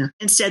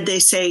 Instead, they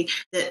say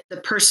that the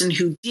person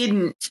who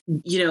didn't,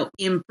 you know,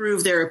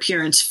 improve their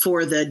appearance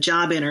for the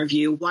job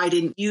interview, why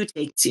didn't you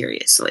take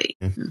seriously?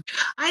 Mm-hmm.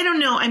 I don't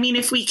know. I mean,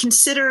 if we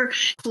consider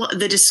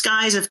the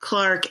disguise of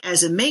Clark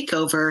as a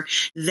makeover,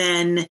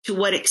 then to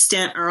what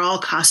extent are all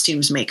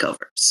costumes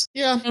makeovers?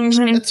 Yeah,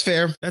 that's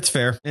fair. That's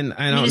fair. And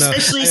I don't know.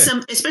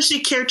 Especially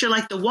a character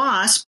like the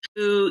Wasp,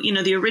 who, you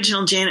know, the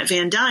original Janet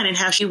Van Dyne, and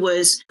how she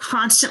was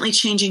constantly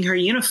changing her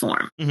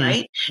uniform,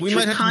 right? We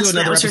might have to do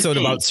another episode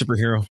about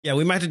superhero. Yeah,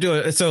 we might have to do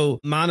it. So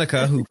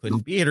Monica, who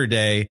couldn't be here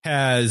today,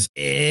 has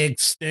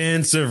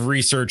extensive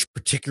research,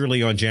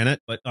 particularly on Janet,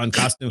 but on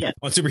costume,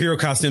 on superhero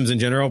costumes in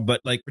general,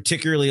 but like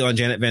particularly on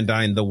Janet Van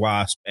Dyne, the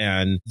Wasp,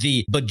 and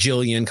the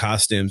bajillion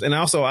costumes. And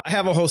also, I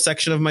have a whole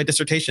section of my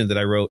dissertation that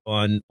I wrote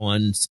on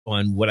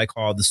what I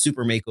call the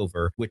super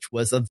makeover, which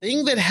was a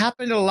thing that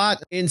happened a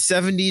lot in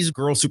 70s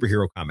girl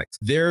superhero comics.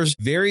 There's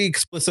very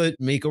explicit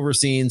makeover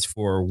scenes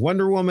for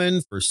Wonder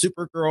Woman, for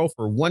Supergirl,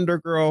 for Wonder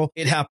Girl.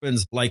 It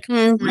happens like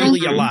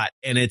really a lot.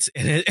 And it's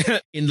in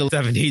the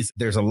 70s,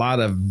 there's a lot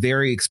of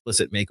very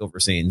explicit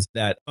makeover scenes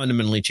that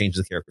fundamentally change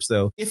the character.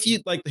 So if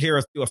you'd like to hear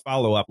us do a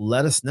follow-up,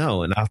 let us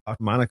know, and I'll talk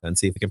to Monica and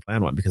see if we can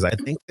plan one, because I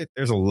think that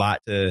there's a lot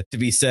to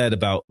be said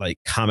about like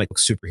comic book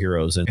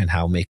superheroes and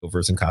how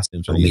makeovers and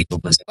costumes are used.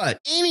 But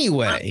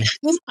anyway,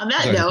 on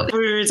that note, we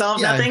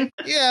resolve nothing.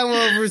 Yeah,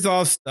 we'll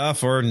resolve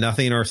stuff or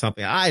nothing or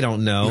something. I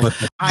don't know.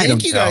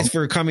 Thank you guys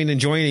for coming and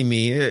joining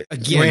me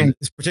again,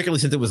 particularly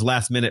since it was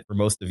last minute for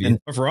most of you,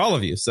 or for all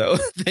of you. So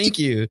thank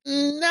you.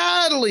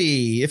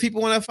 Natalie, if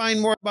people want to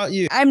find more about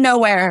you. I'm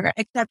nowhere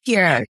except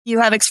here. You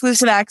have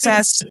exclusive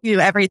access to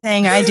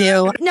everything I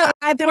do. No,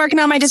 I've been working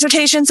on my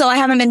dissertation, so I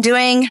haven't been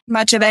doing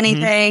much of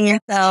anything.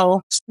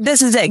 So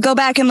this is it. Go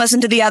back and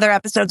listen to the other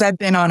episodes I've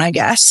been on, I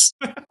guess.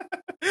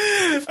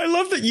 I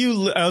love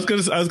that I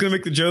was gonna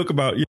make the joke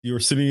about you were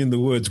sitting in the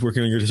woods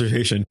working on your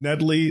dissertation.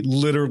 Natalie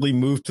literally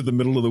moved to the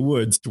middle of the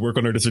woods to work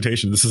on her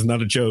dissertation. This is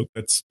not a joke.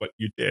 That's what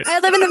you did. I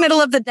live in the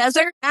middle of the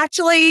desert.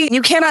 Actually,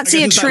 you cannot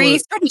see a tree.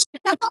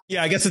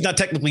 Yeah, I guess it's not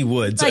technically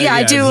woods. Yeah,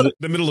 I do.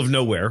 The middle of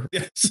nowhere.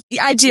 Yes.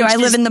 I do. I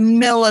live in the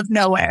middle of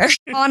nowhere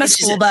on a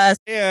school bus.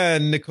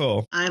 And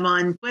Nicole. I'm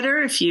on Twitter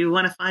if you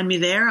want to find me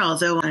there,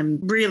 although I'm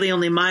really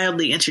only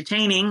mildly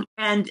entertaining.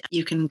 And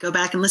you can go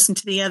back and listen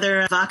to the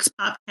other Vox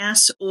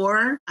podcasts,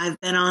 or I've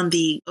been on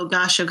the Oh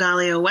Gosh, Oh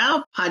Golly, Oh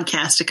Wow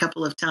podcast a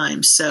couple of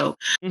times. So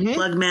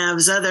plug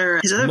Mav's his other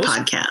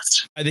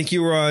podcast. I think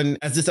you were on,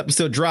 as this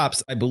episode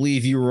drops, I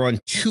believe you were on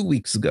 2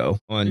 weeks ago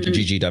on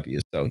GGW.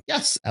 So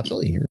yes,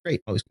 absolutely. You're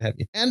great. Always good to have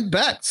you. And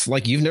Bex,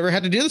 like you've never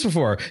had to do this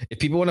before. If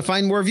people want to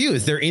find more of you,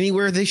 is there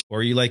anywhere or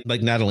are you like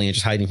Natalie and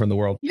just hiding from the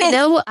world? You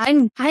know,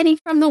 I'm hiding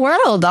from the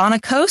world on a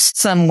coast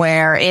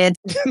somewhere.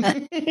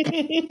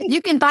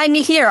 You can find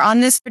me here on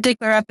this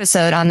particular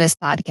episode on this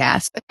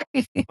podcast.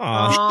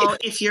 Oh,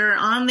 if you're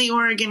on the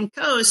Oregon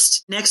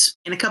coast,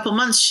 in a couple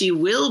months, she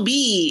will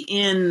be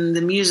in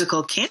the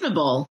musical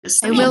Cannibal.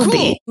 I will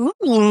be.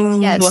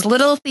 Ooh. Yes,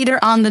 Little Theater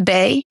on the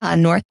Bay,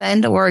 North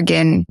Bend,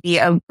 Oregon. Be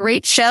a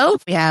great show.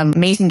 We have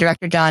amazing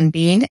director John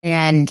Bean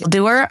and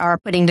Doer are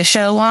putting the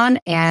show on,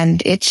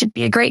 and it should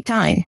be a great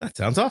time. That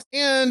sounds awesome.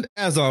 And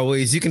as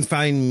always, you can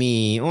find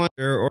me on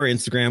Twitter or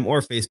Instagram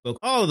or Facebook,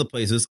 all of the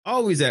places,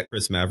 always at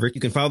Chris Maverick.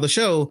 You can follow the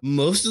show.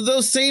 Most of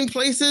those same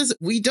places.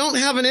 We don't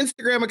have an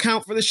Instagram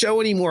account for the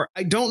show anymore.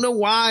 I don't know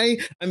why.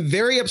 I'm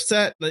very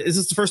upset. This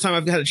is the first time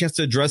I've had a chance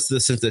to address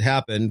this since it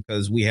happened,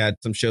 because we had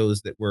some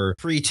shows that were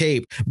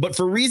pre-taped. But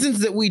for reasons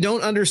that we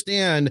don't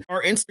understand,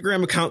 our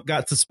Instagram account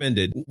got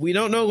suspended. We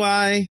don't know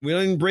why. We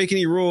don't even break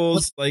any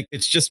rules. Like,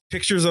 it's just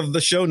pictures of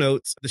the show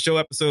notes, the show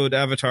episode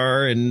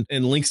avatar, and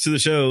links to the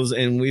shows.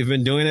 And we've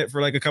been doing it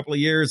for like a couple of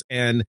years.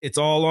 And it's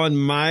all on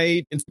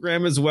my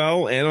Instagram as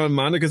well, and on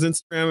Monica's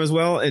Instagram as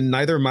well. And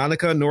neither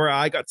Monica nor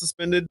I got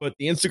suspended, but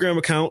the Instagram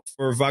account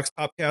for Vox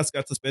Popcast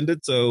got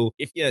suspended. So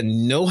if you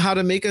know how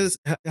to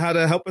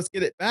help us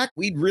get it back,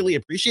 we'd really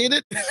appreciate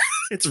it.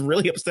 It's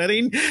really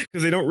upsetting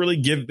because they don't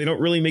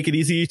really make it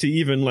easy to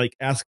even like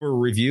ask for a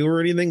review or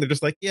anything. They're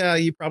just like, yeah,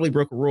 you probably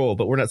broke a rule,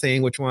 but we're not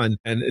saying which one.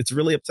 And it's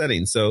really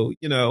upsetting. So,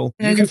 you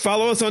can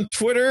follow us on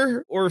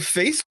Twitter or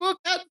Facebook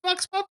at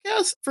Vox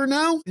Podcast for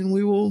now, and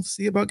we will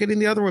see about getting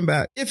the other one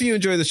back. If you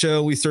enjoy the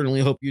show, we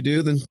certainly hope you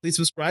do, then please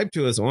subscribe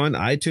to us on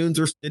iTunes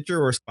or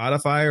Stitcher or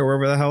Spotify or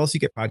wherever the hell else you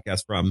get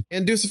podcasts from.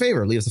 And do us a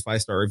favor, leave us a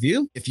 5-star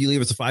review. If you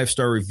leave us a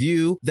 5-star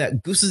review,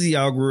 that gooses the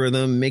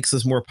algorithm, makes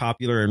us more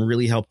popular, and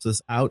really helps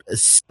us out,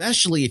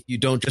 especially if you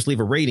don't just leave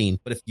a rating,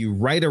 but if you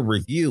write a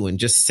review and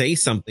just say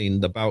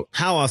something about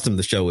how awesome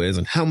the show is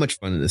and how much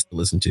fun it is to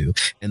listen to,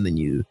 and then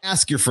you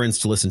ask your friends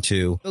to listen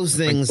to. Those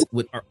things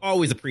are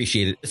always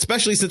appreciated,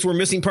 especially since we're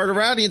missing part of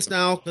our audience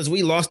now because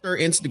we lost our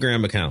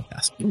Instagram account.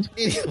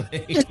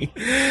 Anyway,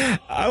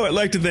 I would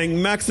like to thank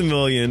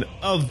Maximilian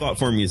of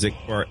Thoughtform Music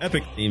for our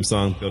epic theme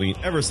song, building it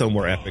ever so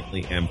more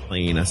epically and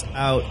playing us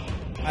out.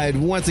 I'd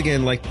once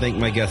again like to thank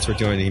my guests for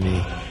joining me.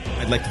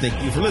 I'd like to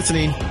thank you for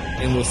listening,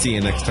 and we'll see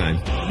you next time.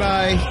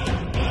 Bye.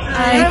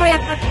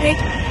 Bye.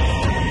 Bye.